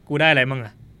นี้กูได้อะไรมั่ง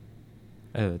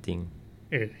จริง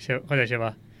เข้าใจใช่ป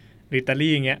ะอิตาลี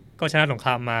อย่างเงี้ยก็ชนะสงค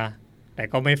รามมาแต่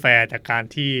ก็ไม่แฟร์จากการ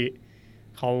ที่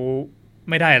เขา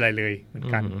ไม่ได้อะไรเลยเหมือน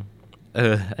กัน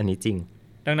อันนี้จริง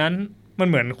ดังนั้นมัน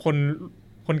เหมือน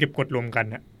คนเก็บกดรวมกัน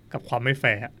นะกับความไม่แฟ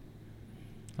ร์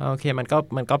โอเคมัน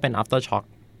ก็เป็น after shock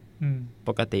ป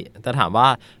กติแต่ถามว่า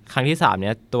ครั้งที่3เ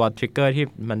นี้ยตัวทริกเกอร์ที่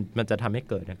มันจะทำให้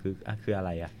เกิดเนี่ยคืออะไร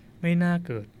ไม่น่าเ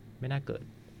กิด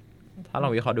ถ้าลอ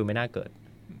งวิเคราะห์ดูไม่น่าเกิด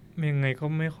ยังไงก็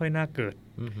ไม่ค่อยน่าเกิด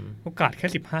โอกาสแค่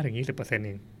 15-20% เ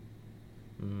อง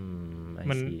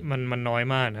มันน้อย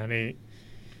มากนะใน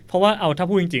เพราะว่าถ้า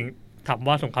พูดจริงๆถาม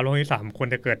ว่าสงครามโลกครั้งที่3ควร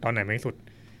จะเกิดตอนไหนมากที่สุด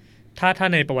ถ้า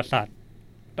ในประวัติศาสตร์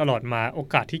ตลอดมาโอ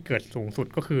กาสที่เกิดสูงสุด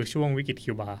ก็คือช่วงวิกฤต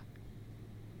คิวบา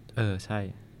ใช่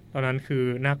ตอนนั้นคือ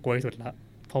น่ากลัวที่สุดละ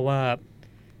เพราะว่า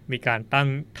มีการตั้ง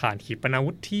ฐานขีปนาวุ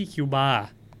ธที่คิวบา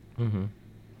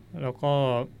แล้วก็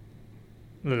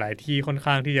หลายๆที่ค่อน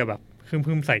ข้างที่จะแบบ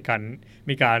พึ่มใส่กัน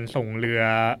มีการส่งเรือ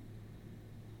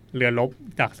รบ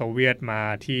จากโซเวียตมา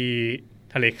ที่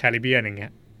ทะเลแคริบเบียนอย่างเงี้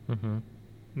ย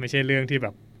ไม่ใช่เรื่องที่แบ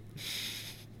บ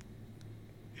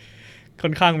ค่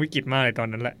อนข้างวิกฤตมากเลยตอน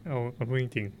นั้นแหละเอาพูดจริ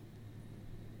งจ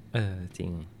ริ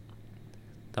ง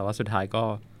แต่ว่าสุดท้ายก็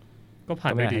ผ่า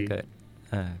นไปดี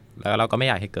แล้วเราก็ไม่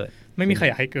อยากให้เกิดไม่มีใคร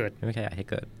อยากให้เกิด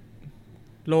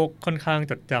โลกค่อนข้าง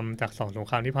จดจำจาก2 สง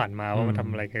ครามที่ผ่านมาว่ามันทำ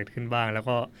อะไรเกิดขึ้นบ้างแล้ว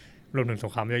ก็รวมถึงส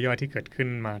งครามย่อยๆที่เกิดขึ้น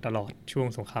มาตลอดช่วง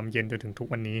สงครามเย็นจนถึงทุก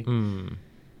วันนี้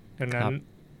ดังนั้น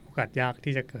โอกาสยาก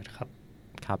ที่จะเกิดครั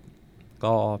บ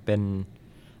ก็เป็น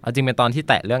จริงเป็นตอนที่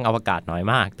แตะเรื่องอวกาศน้อย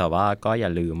มากแต่ว่าก็อย่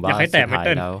าลืมว่าสุดท้าย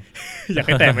แล้วอยากใ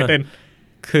ห้แตะไม่เต้น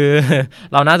คือ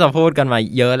เราน่าจะพูดกันมา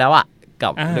เยอะแล้วอะกั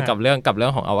บเรื่อ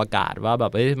งของอวกาศว่าแบ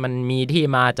บมันมีที่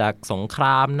มาจากสงคร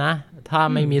ามนะถ้า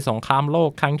ไม่มีสงครามโลก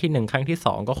ครั้งที่1ครั้งที่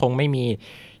2ก็คงไม่มี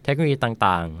เทคโนโลยี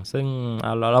ต่างๆซึ่ง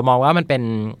เรามองว่ามันเป็น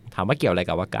ถามว่าเกี่ยวอะไร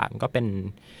กับอวกาศก็เ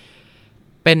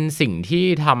ป็นสิ่งที่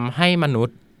ทำให้มนุษ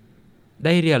ย์ไ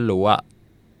ด้เรียนรู้อะ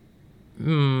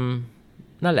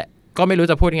นั่นแหละก็ไม่รู้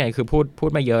จะพูดยังไงคือพูด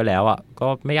มาเยอะแล้วอะก็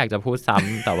ไม่อยากจะพูดซ้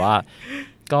ำ แต่ว่า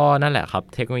ก็นั่นแหละครับ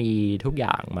เทคโนโลยีทุกอ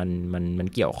ย่างมัน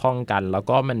เกี่ยวข้องกันแล้ว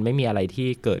ก็มันไม่มีอะไรที่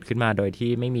เกิดขึ้นมาโดยที่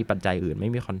ไม่มีปัจจัยอื่นไม่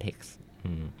มีคอนเท็กซ์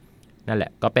นั่นแหล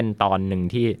ะก็เป็นตอนหนึ่ง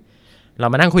ที่เรา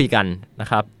มานั่งคุยกันนะ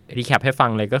ครับรีแคปให้ฟั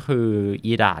งเลยก็คือ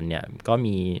อิหร่านเนี่ยก็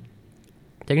มี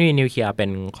เทคโนโลยีนิวเคลียร์เป็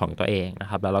นของตัวเองนะ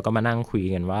ครับแล้วเราก็มานั่งคุย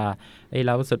กันว่าแ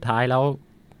ล้วสุดท้ายแล้ว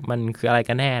มันคืออะไร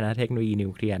กันแน่นะเทคโนโลยีนิ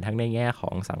วเคลียร์ทั้งในแง่ขอ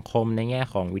งสังคมในแง่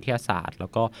ของวิทยาศาสตร์แล้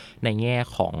วก็ในแง่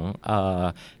ของ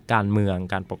การเมือง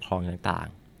การปกครองต่าง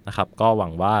ๆนะครับก็หวั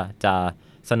งว่าจะ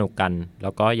สนุกกันแล้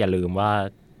วก็อย่าลืมว่า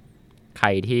ใคร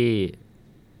ที่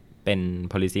เป็น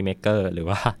policy maker หรือ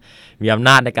ว่ามีอำน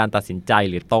าจในการตัดสินใจ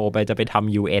หรือโตไปจะไปท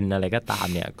ำ UN อะไรก็ตาม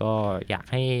เนี่ยก็อยาก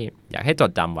ให้จ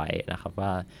ดจำไว้นะครับว่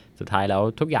าสุดท้ายแล้ว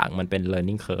ทุกอย่างมันเป็น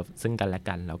learning curve ซึ่งกันและ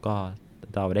กันแล้วก็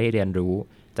เราได้เรียนรู้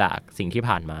จากสิ่งที่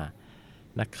ผ่านมา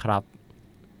นะครับ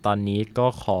ตอนนี้ก็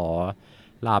ขอ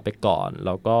ลาไปก่อนแ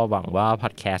ล้วก็หวังว่าพอ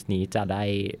ดแคสต์นี้จะได้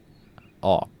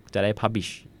จะได้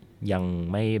publish ยัง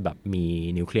ไม่แบบมี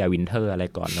นิวเคลียร์วินเทอร์อะไร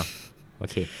ก่อนเนาะโอ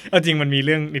เคจริงมันมีเ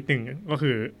รื่องนิดนึงก็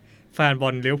คือแฟนบอ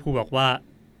ลลิเวอร์พูลบอกว่า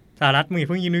สหรัฐมึงเ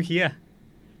พิ่งยิงนิวเคลียร์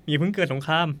มีเพิ่งเกิดสงค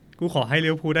รามกูขอให้ลิ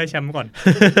เวอร์พูลได้แชมป์ก่อน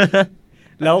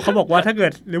แล้วเขาบอกว่าถ้าเกิ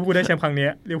ดลิเวอร์พูลได้แชมป์ครั้งนี้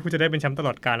ลิเวอร์พูลจะได้เป็นแชมป์ตล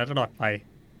อดกาลและตลอดไป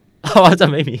เพราะว่าจะ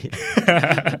ไม่มี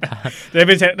ได้เ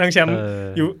ป็นทั้งแชมป์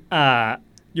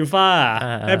ยูฟ่า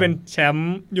ได้เป็นแชม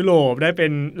ป์ยุโรปได้เป็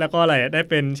นแล้วก็อะไรได้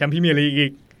เป็นแชมป์พรีเมียร์ลีกอี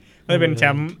กได้เป็นแช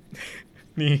มป์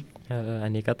นี่อั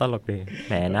นนี้ก็ตลกดีแ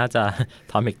หมน่าจะ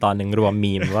ทำอีกตอนหนึ่งรวม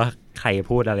มีมว่าใคร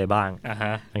พูดอะไรบ้าง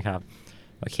นะครับ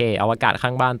โอเคอวกาศข้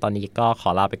างบ้านตอนนี้ก็ขอ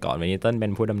ลาไปก่อนวันนี้ต้นเป็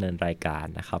นผู้ดำเนินรายการ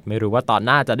นะครับไม่รู้ว่าตอนห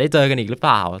น้าจะได้เจอกันอีกหรือเป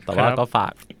ล่าแต่ว่าก็ฝา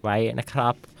กไว้นะครั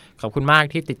บขอบคุณมาก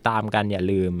ที่ติดตามกันอย่า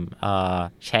ลืม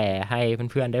แชร์ให้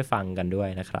เพื่อนๆได้ฟังกันด้วย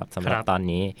นะครับสำหรับตอน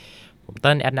นี้ผมเ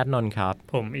ติ้ลแอดนัทนนท์ครับ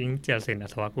ผมอิงเจียรศิลป์อั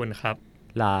ศวกุลครับ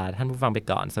ลาท่านผู้ฟังไป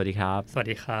ก่อนสวัสดีครับสวัส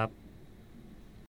ดีครับ